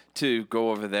I to go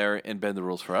over there and bend the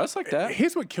rules for us like that.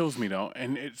 Here's what kills me, though,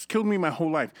 and it's killed me my whole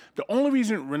life. The only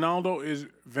reason Ronaldo is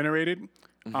venerated,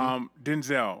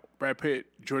 Denzel, Brad Pitt,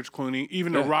 George Clooney,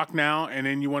 even The Rock now, and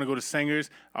then you want to go to singers,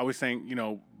 I always think,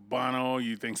 Bono,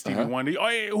 you think Stevie Wonder,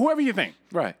 whoever you think.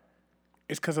 Right.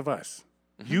 It's because of us.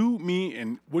 You, me,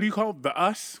 and what do you call it? The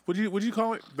us? What do you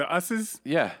call it? The us's?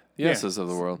 Yeah. The S's of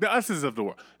the world. The us's of the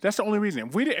world. That's the only reason.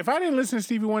 If I didn't listen to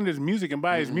Stevie Wonder's music and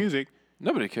buy his music,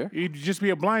 Nobody care. he'd just be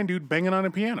a blind dude banging on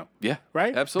a piano. Yeah.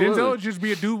 Right? Absolutely. Denzel would just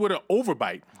be a dude with an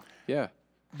overbite. Yeah.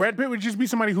 Brad Pitt would just be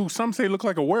somebody who some say look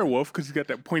like a werewolf because he's got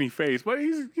that pointy face, but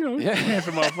he's, a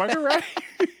handsome motherfucker, right?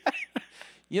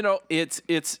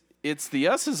 It's the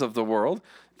us's of the world,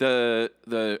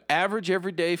 the average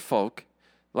everyday folk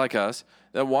like us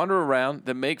that wander around,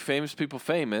 that make famous people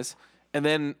famous, and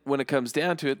then when it comes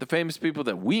down to it, the famous people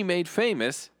that we made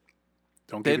famous,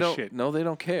 Don't they give a don't. shit. No, they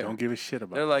don't care. Don't give a shit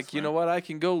about They're us, like, you man. know what? I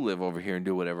can go live over here and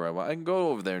do whatever I want. I can go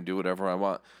over there and do whatever I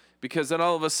want. Because then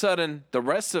all of a sudden, the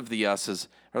rest of the us's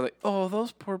are like, oh,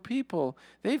 those poor people,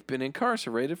 they've been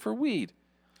incarcerated for weed.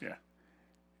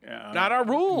 Yeah. Not our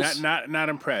rules. Not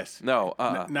impressed. No,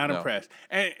 Not no. impressed.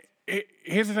 And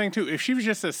here's the thing, too. If she was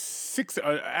just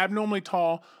abnormally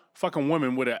tall fucking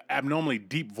woman with an abnormally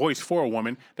deep voice for a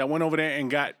woman that went over there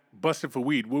and got busted for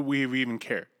weed, would we have even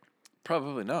cared?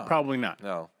 Probably not. Probably not.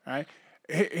 No. All right?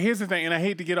 Here's the thing, and I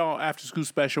hate to get all after school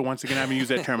special once again. I haven't used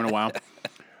that term in a while.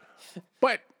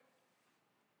 But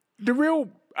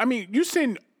you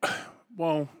send,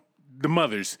 the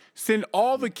mothers, send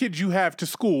all the kids you have to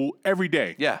school every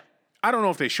day. Yeah. I don't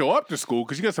know if they show up to school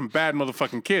because you got some bad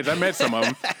motherfucking kids. I met some of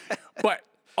them. But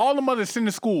all the mothers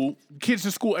send kids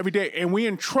to school every day, and we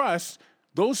entrust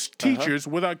those teachers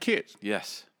with our kids.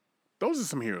 Yes. Those are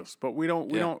some heroes, but we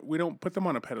don't put them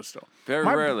on a pedestal. Very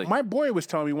rarely. My boy was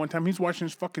telling me one time he's watching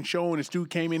this fucking show and this dude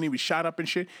came in, he was shot up and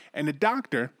shit, and the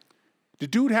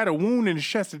dude had a wound in his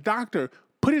chest. The doctor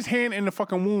put his hand in the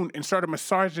fucking wound and started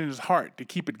massaging his heart to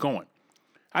keep it going.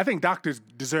 I think doctors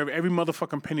deserve every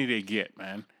motherfucking penny they get,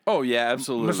 man. Oh, yeah,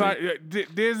 absolutely.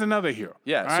 There's another hero.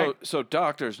 Yeah, all right? so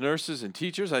doctors, nurses, and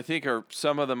teachers, I think, are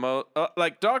some of the most...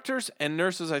 like, doctors and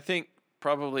nurses, I think,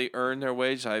 probably earn their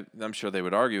wage. I'm sure they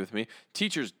would argue with me.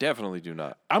 Teachers definitely do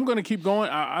not. I'm going to keep going.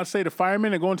 I'll say the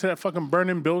firemen that go into that fucking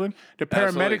burning building, the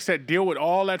paramedics Absolutely. that deal with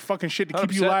all that fucking shit to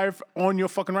keep you 100%. alive on your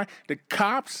fucking right, the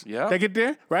cops that get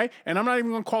there, right? And I'm not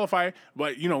even going to qualify it,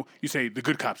 but, you say the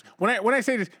good cops. When I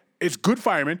say this, it's good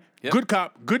fireman, good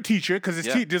cop, good teacher, because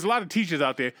there's a lot of teachers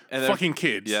out there fucking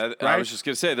kids. Yeah, right? I was just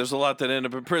going to say, there's a lot that end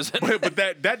up in prison. but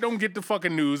that don't get the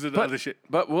fucking news of the other shit.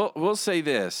 But we'll say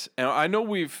this, and I know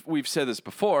we've said this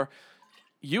before.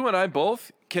 You and I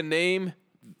both can name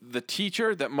the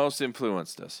teacher that most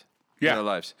influenced us in our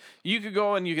lives. You could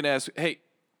go and you can ask, hey,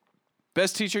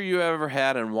 best teacher you ever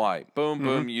had and why? Boom,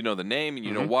 boom. You know the name and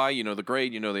you know why. You know the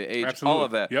grade. You know the age. Absolutely. All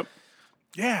of that. Yep.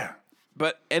 Yeah.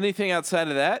 But anything outside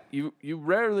of that, you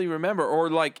rarely remember. Or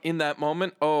like in that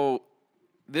moment,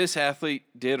 this athlete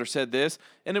did or said this,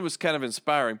 and it was kind of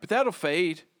inspiring. But that'll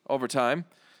fade over time.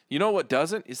 You know what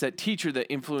doesn't? Is that teacher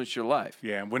that influenced your life.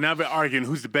 Yeah, we're never arguing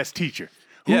who's the best teacher.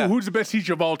 Yeah. Who's the best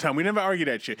teacher of all time? We never argue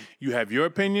that shit. You have your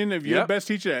opinion of your best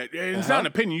teacher. And it's not an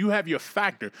opinion. You have your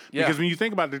factor. Yeah. Because when you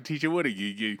think about the teacher, what are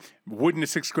you would in the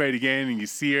 6th grade again, and you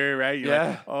see her, right? You're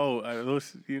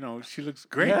like, she looks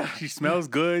great. Yeah. She smells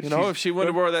good. If she wouldn't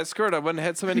have wore that skirt, I wouldn't have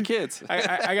had so many kids.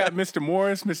 I got Mr.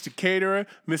 Morris, Mr. Caterer,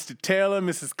 Mr. Taylor,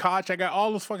 Mrs. Koch. I got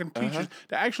all those fucking teachers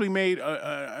that actually made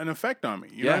an effect on me.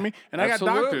 You know what I mean? And I got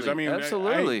doctors. I mean,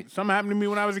 absolutely. Something happened to me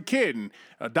when I was a kid, and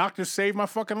a doctor saved my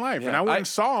fucking life. And I went and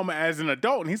saw him as an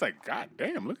adult, and he's like, God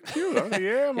damn, look at you. I was like,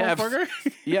 yeah,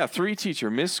 motherfucker. 3 teacher,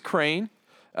 Miss Crane,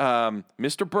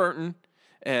 Mr. Burton,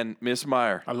 and Miss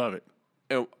Meyer. I love it.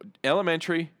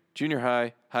 Elementary, junior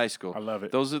high, high school. I love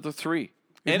it. Those are the 3. Isn't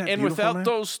that And beautiful, without man?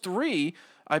 those 3,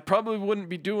 I probably wouldn't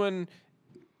be doing.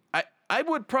 I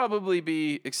would probably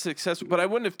be successful, but I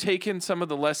wouldn't have taken some of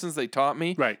the lessons they taught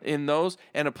me Right. in those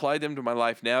and applied them to my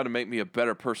life now to make me a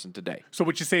better person today. So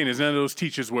what you're saying is none of those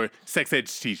teachers were sex ed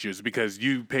teachers because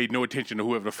you paid no attention to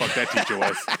whoever the fuck that teacher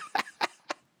was.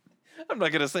 I'm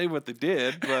not gonna say what they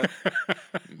did, but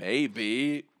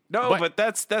maybe. No, but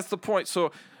that's the point.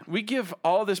 So we give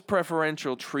all this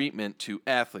preferential treatment to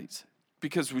athletes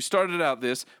because we started out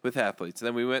this with athletes,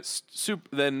 then we went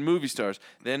then movie stars,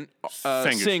 then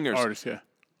singers, artists, yeah.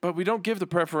 but we don't give the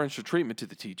preferential treatment to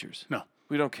the teachers. No.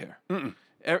 We don't care.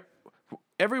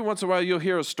 Every once in a while, you'll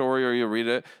hear a story or you'll read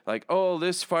it like, "Oh,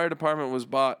 this fire department was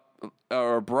brought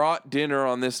dinner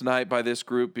on this night by this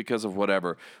group because of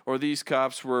whatever," or these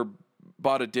cops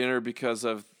bought a dinner because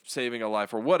of saving a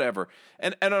life or whatever.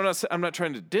 And I'm not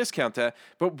trying to discount that,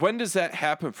 but when does that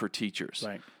happen for teachers?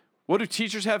 Right. What do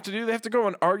teachers have to do? They have to go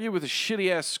and argue with a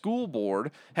shitty-ass school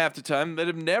board half the time that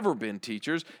have never been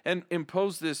teachers and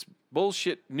impose this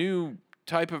bullshit new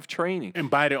type of training. And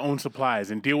buy their own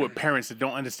supplies and deal with parents that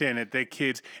don't understand that their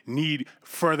kids need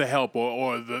further help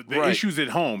or the Right. issues at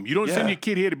home. You don't send Yeah. your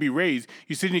kid here to be raised.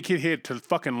 You send your kid here to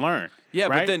fucking learn. Yeah,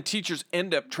 right? but then teachers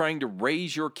end up trying to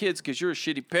raise your kids because you're a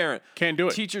shitty parent. Can't do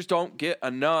it. Teachers don't get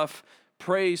enough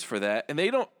praise for that, and they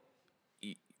don't.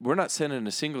 We're not sending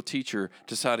a single teacher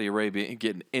to Saudi Arabia and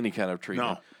getting any kind of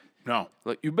treatment. No.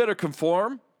 Like, you better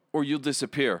conform or you'll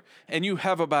disappear, and you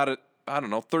have about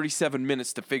 37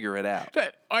 minutes to figure it out. All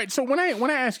right. So when I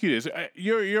ask you this,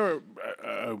 you're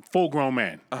a full grown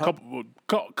man.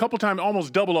 Couple times,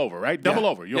 almost double over, right? Double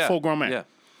over. You're a full grown man. Yeah.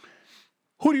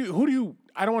 Who do you?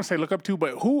 I don't want to say look up to,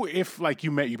 but who, if like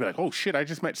you met, you'd be like, oh shit, I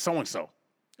just met so and so,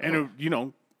 and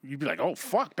you'd be like, oh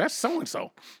fuck, that's so and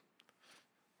so.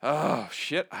 Oh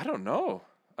shit! I don't know.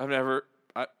 I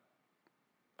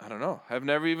don't know. I've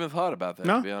never even thought about that.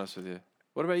 No? To be honest with you.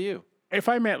 What about you? If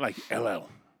I met like LL,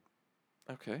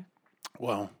 Okay.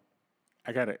 well,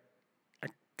 I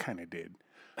kind of did.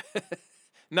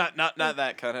 Not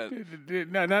that kind of.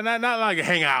 No, not like a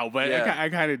hangout, but Yeah. I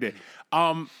kind of did.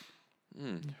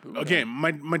 Again,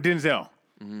 my Denzel,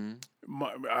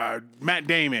 Matt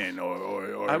Damon,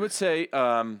 or I would say,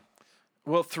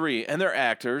 well, 3, and they're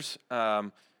actors,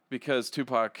 because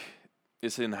Tupac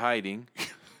is in hiding.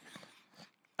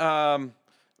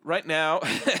 Right now,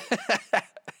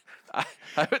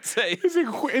 I would say, is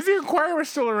the Inquirer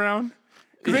still around?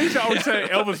 Because they used to always say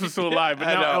Elvis was still alive, but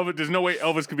I now know. Elvis, there's no way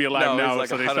Elvis could be alive no, now. it's like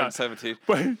so they stopped. 117.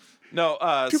 But No,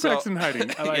 Tupac's so, in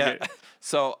hiding. I like it.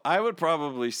 So I would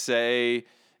probably say,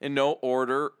 in no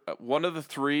order, one of the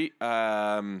 3.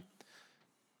 No,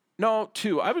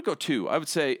 2. I would go 2. I would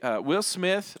say Will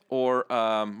Smith or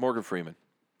Morgan Freeman.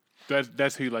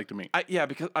 That's who you like to meet.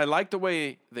 Because I like the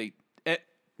way they.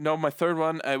 No, my third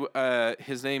one.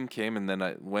 His name came and then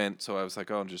I went, so I was like,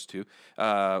 oh, just 2.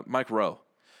 Mike Rowe,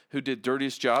 who did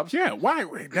Dirtiest Jobs. Yeah, why?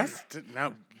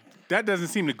 Now that doesn't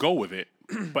seem to go with it.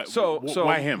 But So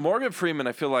why him? Morgan Freeman,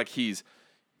 I feel like he's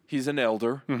an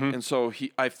elder, and so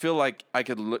I feel like I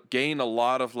could gain a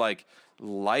lot of like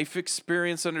life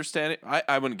experience understanding.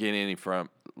 I wouldn't gain any from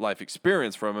life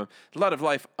experience from him. A lot of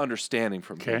life understanding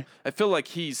from him. Okay. I feel like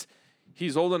he's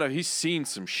old enough. He's seen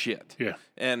some shit. Yeah.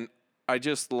 And I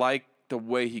just like the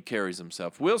way he carries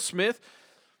himself. Will Smith,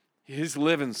 he's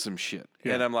living some shit,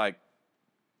 Yeah. and I'm like,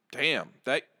 damn,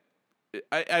 that.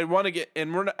 I want to get,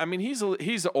 and we're not, I mean, he's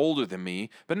older than me,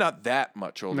 but not that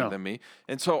much older No. than me,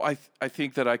 and so I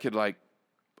think that I could like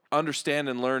understand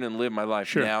and learn and live my life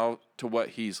Sure. now to what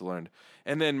he's learned.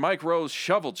 And then Mike Rose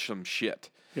shoveled some shit,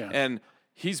 Yeah. and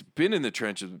he's been in the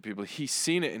trenches with people. He's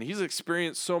seen it, and he's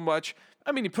experienced so much.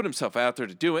 I mean, he put himself out there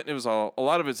to do it, and it was a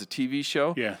lot of it's a TV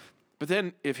show. Yeah. But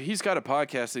then if he's got a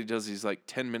podcast that he does these like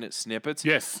 10-minute snippets,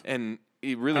 Yes. and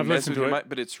he really I've messes listened with to your it. mind,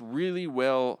 but it's really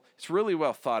well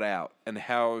thought out, and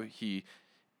how he,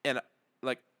 and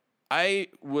like I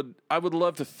would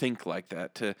love to think like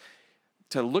that,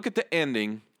 to look at the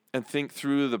ending and think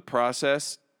through the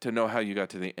process to know how you got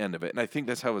to the end of it. And I think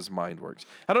that's how his mind works.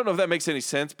 I don't know if that makes any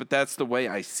sense, but that's the way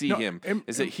I see him,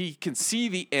 is that he can see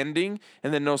the ending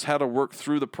and then knows how to work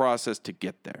through the process to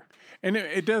get there. And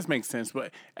it does make sense,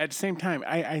 but at the same time,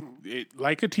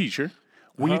 like a teacher,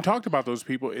 when you talked about those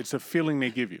people, it's a feeling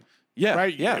they give you. Yeah,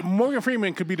 Right? yeah. Morgan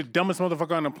Freeman could be the dumbest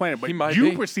motherfucker on the planet, but He might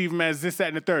you be. perceive him as this, that,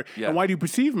 and the third. Yeah. And why do you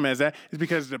perceive him as that? Is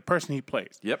because of the person he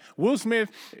plays. Yep. Will Smith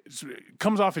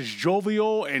comes off as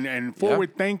jovial and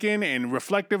forward thinking and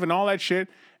reflective and all that shit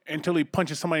until he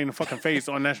punches somebody in the fucking face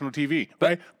on national TV.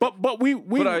 Right?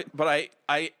 But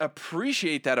I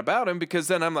appreciate that about him, because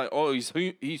then I'm like, oh, he's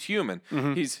human.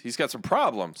 He's got some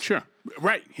problems. Sure.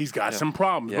 Right, he's got some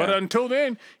problems, but Yeah. until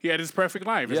then, he had his perfect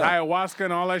life. His Yeah. ayahuasca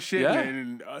and all that shit, Yeah.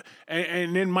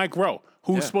 and then Mike Rowe,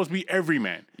 who's supposed to be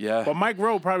everyman. Yeah. But Mike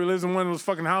Rowe probably lives in one of those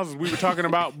fucking houses we were talking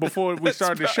about before we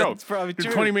started the show. That's probably The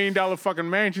true. $20 million fucking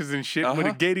mansions and shit with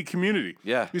a gated community.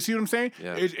 Yeah. You see what I'm saying?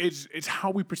 Yeah. It's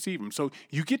how we perceive him. So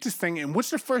you get this thing, and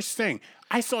what's the first thing?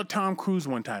 I saw Tom Cruise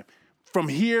one time from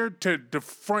here to the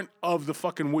front of the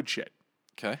fucking woodshed.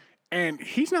 Okay. And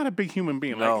he's not a big human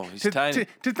being. No, like, he's to, tiny.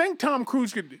 To think Tom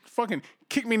Cruise could fucking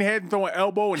kick me in the head and throw an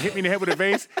elbow and hit me in the head with a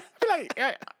vase, I'd be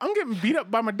like, I'm getting beat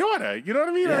up by my daughter. You know what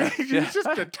I mean? Like, he's just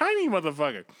a tiny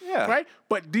motherfucker. Yeah. Right?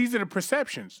 But these are the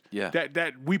perceptions Yeah.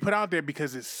 that we put out there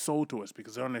because it's sold to us,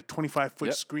 because they're on a 25-foot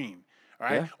Yep. screen.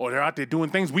 Right? Yeah. Or they're out there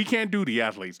doing things we can't do, the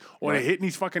athletes. Or they're hitting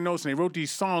these fucking notes and they wrote these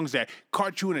songs that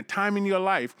caught you in a time in your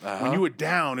life when you were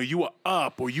down or you were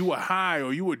up or you were high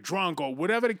or you were drunk or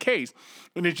whatever the case.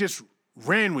 And it just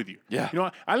ran with you. Yeah. You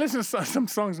know, I listen to some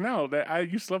songs now that I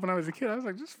used to love when I was a kid. I was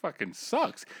like, this fucking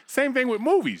sucks. Same thing with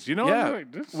movies, you know? Yeah.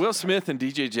 Like, this- Will Smith and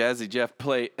DJ Jazzy Jeff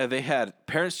play. They had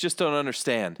Parents Just Don't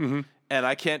Understand, and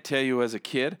I can't tell you as a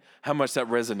kid how much that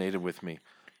resonated with me.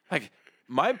 Like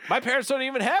my parents don't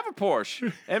even have a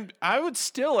Porsche, and I would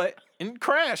steal it and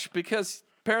crash because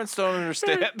parents don't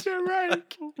understand. You're right.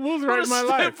 Will's What right a in my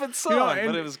life. stupid song,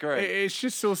 but it was great. It's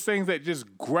just those things that just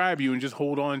grab you and just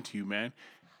hold on to you, man.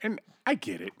 And I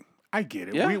get it.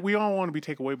 Yeah. We all want to be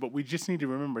taken away, but we just need to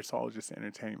remember it's all just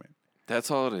entertainment. That's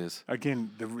all it is.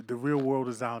 Again, the real world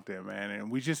is out there, man,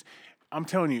 and I'm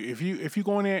telling you, if you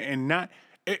go in there and not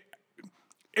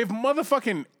if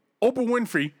motherfucking Oprah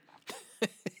Winfrey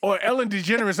or Ellen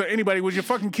DeGeneres or anybody was your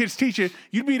fucking kid's teacher,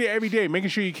 you'd be there every day making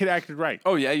sure your kid acted right.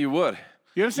 Oh yeah, you would.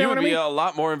 You understand You what would I mean? be a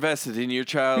lot more invested in your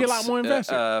child's lot more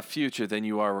invested. future than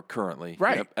you are currently.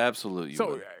 Right. Yep, absolutely. You So,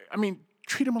 would. I mean,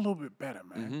 treat them a little bit better,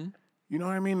 man. You know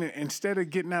what I mean? Instead of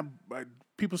getting that,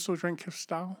 people still drink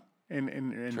Cristal and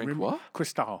Drink what?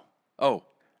 Cristal. Oh,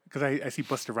 Because I see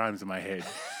Busta Rhymes in my head.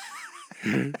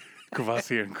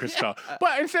 Kvassier and Cristal.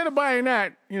 But instead of buying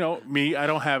that, you know, I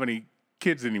don't have any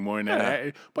kids anymore.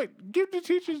 And but give the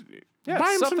teachers, buy them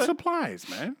some something. supplies,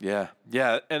 man. yeah,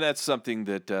 and that's something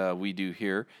that we do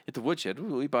here at the Woodshed.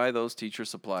 We buy those teacher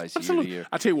supplies year to Absolutely. year.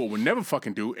 I'll tell you what, we'll never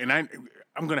fucking do, and I'm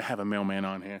going to have a mailman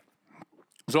on here.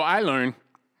 So I learned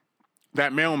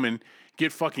that mailmen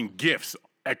get fucking gifts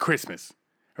at Christmas,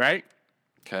 right?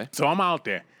 Okay. So I'm out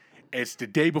there. It's the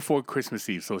day before Christmas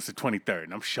Eve, so it's the 23rd,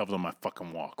 and I'm shoveling my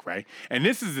fucking walk, right? And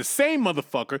this is the same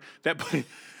motherfucker that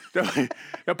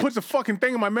puts a fucking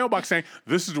thing in my mailbox saying,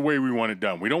 this is the way we want it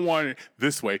done. We don't want it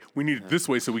this way. We need it this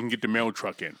way so we can get the mail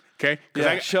truck in, okay?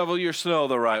 Yeah, shovel your snow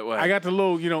the right way. I got the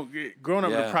little, growing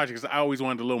up in the Yeah. projects, I always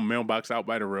wanted the little mailbox out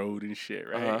by the road and shit,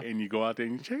 right? And you go out there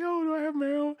and you check, oh, do I have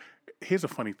mail? Here's a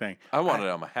funny thing. I want it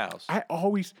on my house. I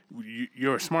always,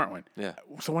 you're a smart one. Yeah.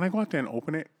 So when I go out there and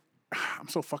open it, I'm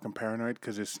so fucking paranoid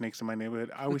because there's snakes in my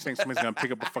neighborhood. I always think somebody's going to pick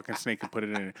up a fucking snake and put it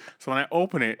in it. So when I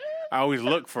open it, I always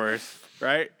look first,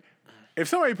 right? If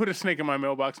somebody put a snake in my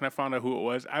mailbox and I found out who it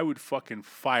was, I would fucking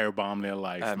firebomb their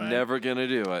life, I'm man. never gonna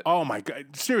do it. Oh my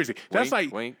god! Seriously, that's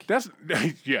Wink, like wink. that's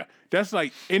yeah, that's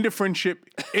like into friendship,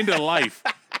 into life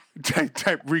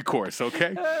type recourse.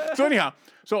 Okay. So anyhow,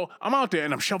 so I'm out there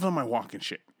and I'm shoveling my walk and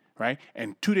shit, right?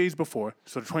 And 2 days before,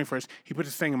 so the 21st, he put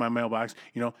this thing in my mailbox,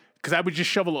 because I would just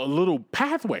shovel a little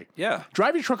pathway. Yeah.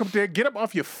 Drive your truck up there, get up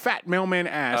off your fat mailman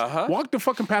ass, walk the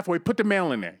fucking pathway, put the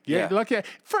mail in there. Yeah. Yeah. Lucky.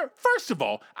 First of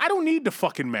all, I don't need the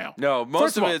fucking mail. No, First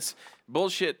most of all, it's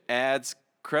bullshit ads,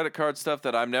 credit card stuff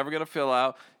that I'm never gonna fill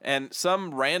out, and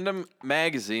some random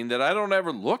magazine that I don't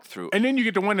ever look through. And then you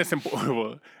get the one that's important.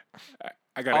 Well,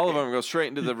 I got All of them go straight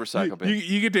into the recycle bin.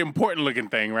 You get the important looking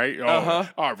thing, right?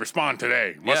 Oh, respond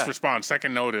today. Must Yeah. respond.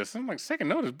 Second notice. I'm like, second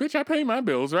notice? Bitch, I pay my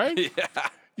bills, right? Yeah.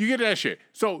 You get that shit.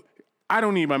 So I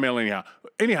don't need my mail anyhow.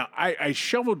 Anyhow, I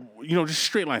shoveled, just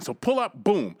straight line. So pull up,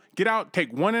 boom. Get out,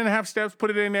 take 1.5 steps, put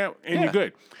it in there, and Yeah. you're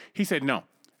good. He said, no.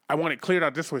 I want it cleared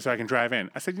out this way so I can drive in.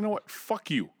 I said, you know what?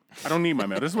 Fuck you. I don't need my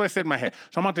mail. This is what I said in my head.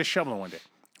 So I'm out there shoveling one day,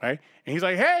 right? And he's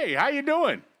like, hey, how you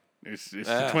doing? It's the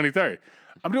 23rd.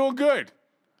 I'm doing good.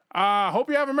 Hope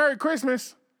you have a Merry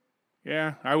Christmas.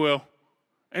 Yeah, I will.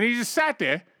 And he just sat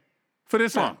there for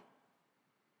this long.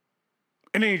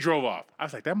 And then he drove off. I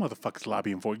was like, that motherfucker's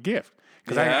lobbying for a gift.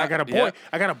 Because I got a boy. yeah.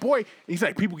 I got a boy. He's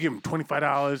like, people give him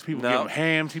 $25. People give No. him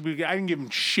hams. I didn't give him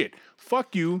shit.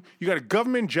 Fuck you. You got a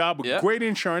government job with Yeah. great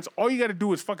insurance. All you got to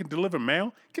do is fucking deliver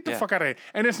mail. Get the Yeah. fuck out of here.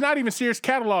 And it's not even Sears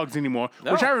catalogs anymore,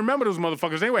 which No. I remember those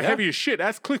motherfuckers. They were heavy as shit.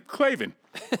 That's Cliff Clavin.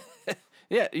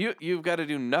 Yeah, you've got to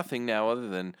do nothing now other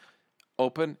than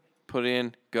open, put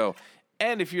in, go.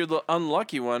 And if you're the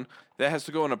unlucky one that has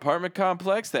to go in an apartment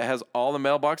complex that has all the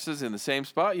mailboxes in the same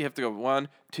spot. You have to go 1,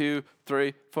 2,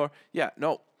 3, 4. Yeah,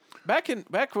 no. Back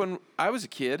when I was a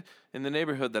kid in the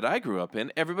neighborhood that I grew up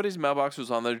in, everybody's mailbox was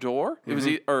on their door. It was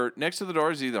or next to the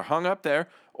door is either hung up there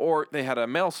or they had a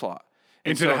mail slot.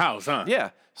 And Into the house, huh? Yeah.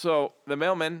 So the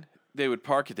mailmen, they would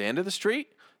park at the end of the street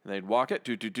and they'd walk it,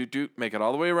 make it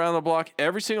all the way around the block.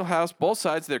 Every single house, both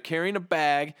sides, they're carrying a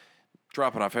bag,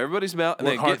 dropping off everybody's mail. And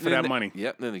Work hard for that in money.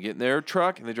 Yep. Then they get in their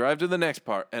truck and they drive to the next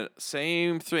part. And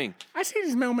same thing. I see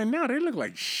these mailmen now. They look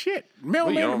like shit. you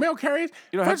don't- Mail carriers.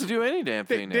 You don't have to do any damn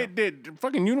thing now. They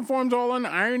fucking uniforms all on the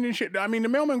iron and shit. I mean, the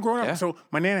mailman growing up. Yeah. So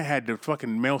my nana had the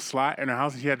fucking mail slot in her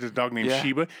house, and she had this dog named Yeah.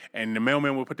 Sheba, and the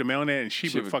mailman would put the mail in there, and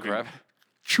Sheba She would would fucking grab-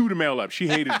 chew the mail up. She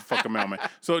hated the fucking mailman.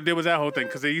 So there was that whole thing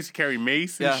because they used to carry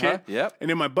mace and Uh-huh, shit. yep. And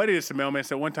then my buddy, that's the mailman,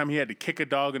 said one time he had to kick a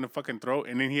dog in the fucking throat,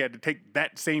 and then he had to take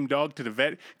that same dog to the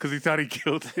vet because he thought he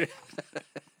killed it.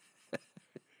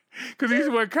 Because he used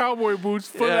to wear cowboy boots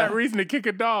for Yeah. that reason to kick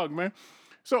a dog, man.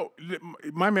 So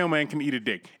my mailman can eat a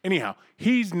dick. Anyhow,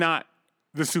 he's not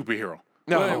the superhero.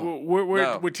 No.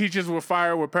 We're teachers, we're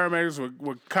fire, we're paramedics,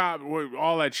 we're cop, we're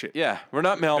all that shit. Yeah, we're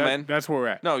not mailmen. That's where we're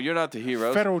at. No, you're not the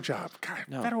heroes. Federal job. God,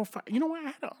 federal fire. You know what? I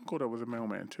had an uncle that was a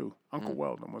mailman too. Mm. Uncle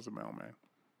Weldon was a mailman.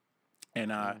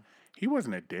 And he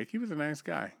wasn't a dick. He was a nice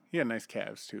guy. He had nice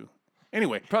calves too.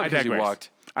 Anyway, Probably I 'cause he digress. walked.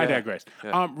 I Yeah. digress.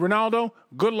 Yeah. Ronaldo,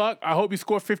 good luck. I hope you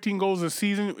score 15 goals a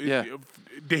season. Yeah.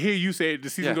 To hear you say it, the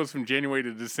season Yeah. goes from January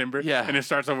to December. Yeah. And it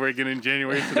starts over again in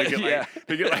January. So they get Yeah.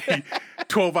 they get like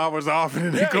 12 hours off and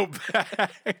then they go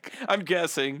back. I'm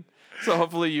guessing. So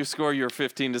hopefully you score your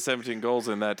 15 to 17 goals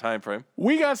in that time frame.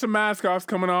 We got some mascots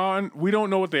coming on. We don't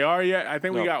know what they are yet. I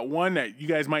think we No. got one that you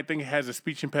guys might think has a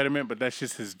speech impediment, but that's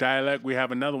just his dialect. We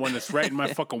have another one that's right in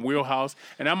my fucking wheelhouse,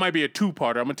 and that might be a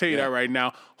two-parter. I'm gonna tell you that right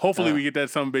now. Hopefully we get that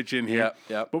some bitch in here.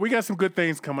 Yep. But we got some good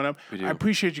things coming up. do. I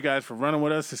appreciate you guys for running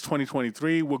with us. It's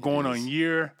 2023. We're going on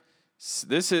year.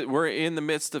 We're in the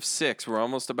midst of 6. We're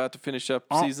almost about to finish up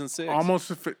season 6.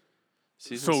 Almost.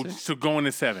 Season 6. So going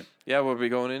to 7. Yeah, we'll be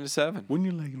going into 7. Wouldn't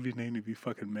you like your name to be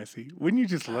fucking messy? Wouldn't you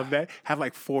just love that? Have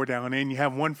like 4 down in. You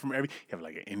have one from every. You have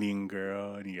like an Indian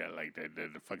girl, and you got like the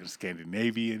fucking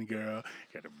Scandinavian girl.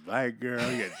 You got a black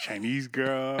girl. You got a Chinese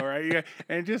girl, right? You got,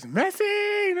 and just messy.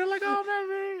 And they're like,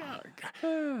 oh, messy.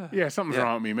 Oh, God. Yeah, something's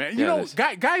wrong with me, man. You Yeah, it know, is.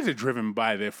 guys are driven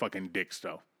by their fucking dicks,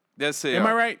 though. Yes, they Am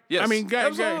I are. right? Yes. I mean,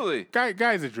 absolutely.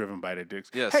 guys are driven by their dicks.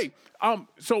 Yes. Hey,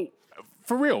 so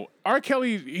for real, R.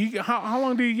 Kelly, how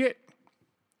long did he get?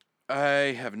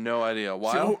 I have no idea.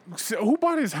 Why? So who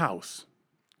bought his house?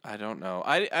 I don't know.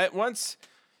 I once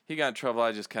he got in trouble,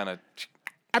 I just kind of.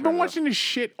 I've been watching this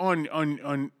shit on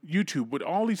YouTube with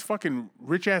all these fucking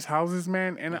rich ass houses,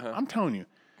 man. And I'm telling you,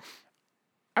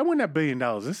 I win that $1 billion.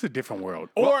 This is a different world.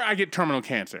 Or I get terminal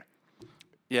cancer.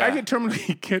 Yeah. I get terminal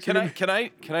cancer.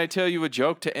 Can I tell you a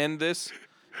joke to end this?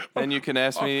 And you can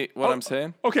ask me what I'm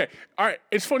saying. Okay, all right.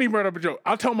 It's funny you brought up a joke.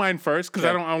 I'll tell mine first because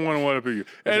I don't want to one-up you.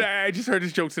 And I just heard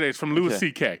this joke today. It's from Louis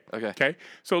C.K. Okay.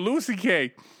 So Louis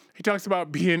C.K. he talks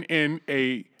about being in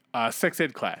a sex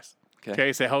ed class. Okay.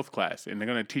 It's a health class, and they're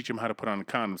going to teach him how to put on a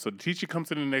condom. So the teacher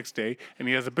comes in the next day, and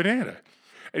he has a banana.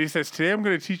 And he says, today I'm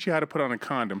going to teach you how to put on a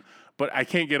condom, but I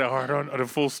can't get a hard-on on a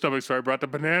full stomach, so I brought the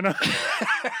banana.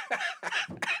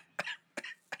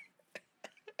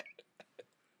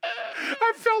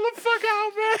 I fell the fuck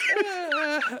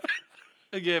out, man.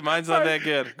 Again, mine's not that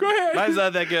good. Go ahead. Mine's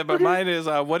not that good, but mine is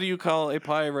what do you call a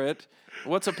pirate?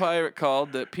 What's a pirate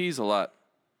called that pees a lot?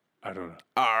 I don't know.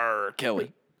 R.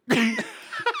 Kelly.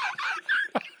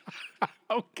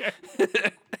 Okay.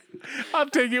 I'll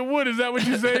take it. What is that? What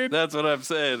you saying? That's what I'm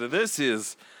saying. This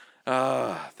is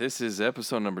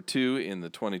episode number 2 in the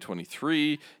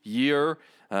 2023 year.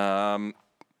 I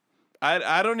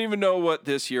don't even know what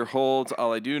this year holds.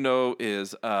 All I do know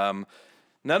is none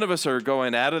of us are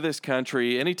going out of this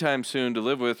country anytime soon to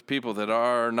live with people that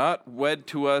are not wed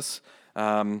to us.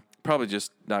 Probably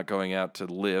just not going out to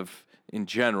live in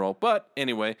general. But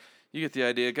anyway, you get the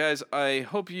idea. Guys, I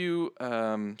hope you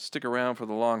stick around for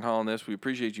the long haul on this. We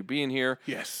appreciate you being here.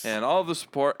 Yes. And all of the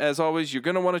support. As always, you're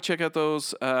going to want to check out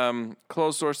those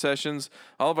closed door sessions,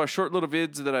 all of our short little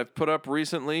vids that I've put up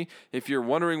recently. If you're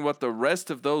wondering what the rest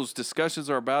of those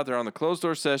discussions are about, they're on the closed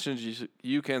door sessions.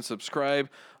 You can subscribe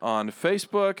on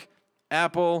Facebook,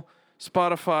 Apple,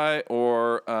 Spotify,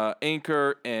 or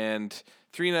Anchor, and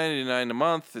 $3.99 a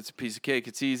month. It's a piece of cake.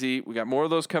 It's easy. We got more of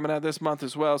those coming out this month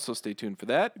as well, so stay tuned for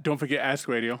that. Don't forget Ask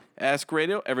Radio. Ask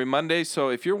Radio every Monday. So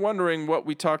if you're wondering what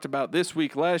we talked about this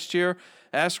week last year,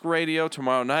 Ask Radio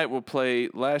tomorrow night. We'll play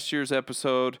last year's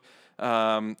episode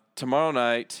tomorrow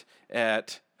night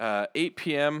at 8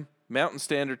 p.m. Mountain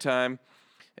Standard Time.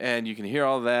 and you can hear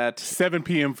all that. 7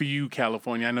 p.m. for you,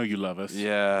 California. I know you love us.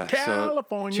 Yeah.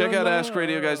 California So check out Ask love.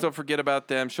 Radio, guys. Don't forget about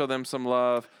them. Show them some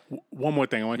love. One more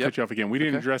thing. I want to Yep. cut you off again. We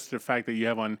didn't Okay. address the fact that you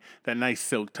have on that nice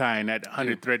silk tie and that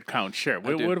 100 thread count shirt.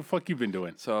 What do. the fuck you been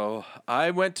doing? So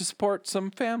I went to support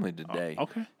some family today.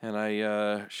 okay. And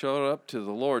I showed up to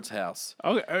the Lord's house.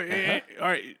 Okay. All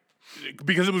right.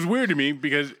 Because it was weird to me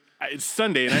because it's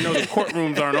Sunday and I know the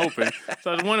courtrooms aren't open.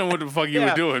 So I was wondering what the fuck you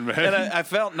were doing, man. And I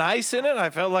felt nice in it.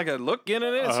 I felt like I looked good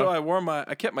in it. So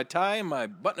I kept my tie and my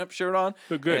button-up shirt on.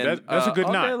 So good. And, That's a good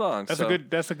all knot. day long. That's So,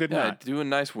 a good yeah, knot. doing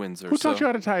nice Windsor. Who taught you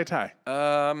how to tie a tie?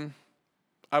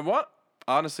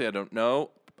 Honestly, I don't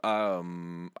know. I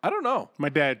don't know. My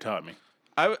dad taught me.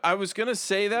 I was gonna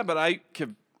say that, but I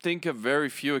could think of very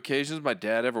few occasions my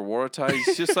dad ever wore a tie.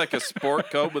 He's just like a sport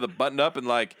coat with a button up and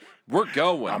like, we're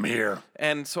going. I'm here.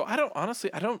 And so I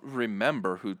don't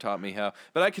remember who taught me how.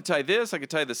 But I could tie this. I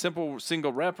could tie the simple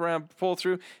single wraparound pull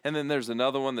through, and then there's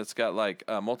another one that's got like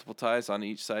multiple ties on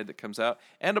each side that comes out,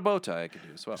 and a bow tie I could do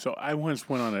as well. So I once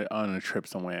went on a trip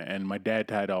somewhere, and my dad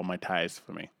tied all my ties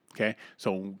for me. Okay,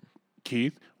 so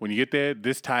Keith, when you get there,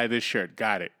 this tie, this shirt,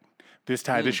 got it. This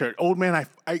tie, this shirt. Old man,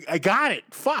 I got it.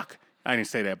 Fuck. I didn't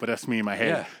say that, but that's me in my head.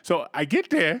 Yeah. So I get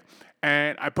there,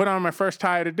 and I put on my first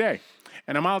tie of the day.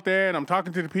 And I'm out there, and I'm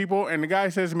talking to the people, and the guy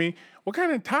says to me, what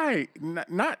kind of tie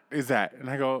knot is that? And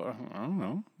I go, I don't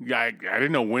know. I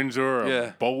didn't know Windsor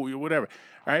or Bow or whatever.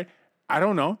 All right? I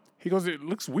don't know. He goes, it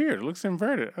looks weird. It looks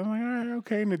inverted. I'm like, all right,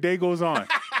 okay. And the day goes on.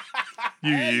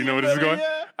 You know where this is going?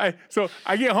 So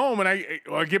I get home and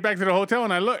I get back to the hotel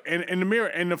and I look in the mirror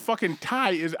and the fucking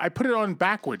tie I put it on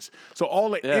backwards. So all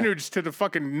the innards to the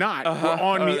fucking knot were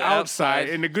on the outside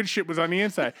and the good shit was on the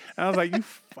inside. And I was like, you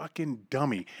fucking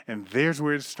dummy. And there's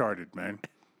where it started, man.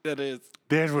 That is.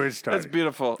 There's where it started. That's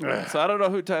beautiful. So I don't know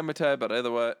who tied my tie,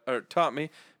 but taught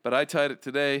me, but I tied it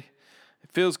today.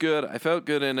 It feels good. I felt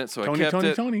good in it, so I kept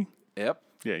it. Tony. Yep.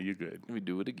 Yeah, you're good. We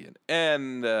do it again.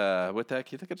 And with that,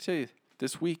 Keith, I got to tell you,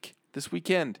 this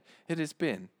weekend, it has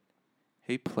been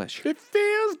a pleasure. It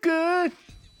feels good.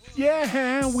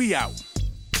 Yeah, we out.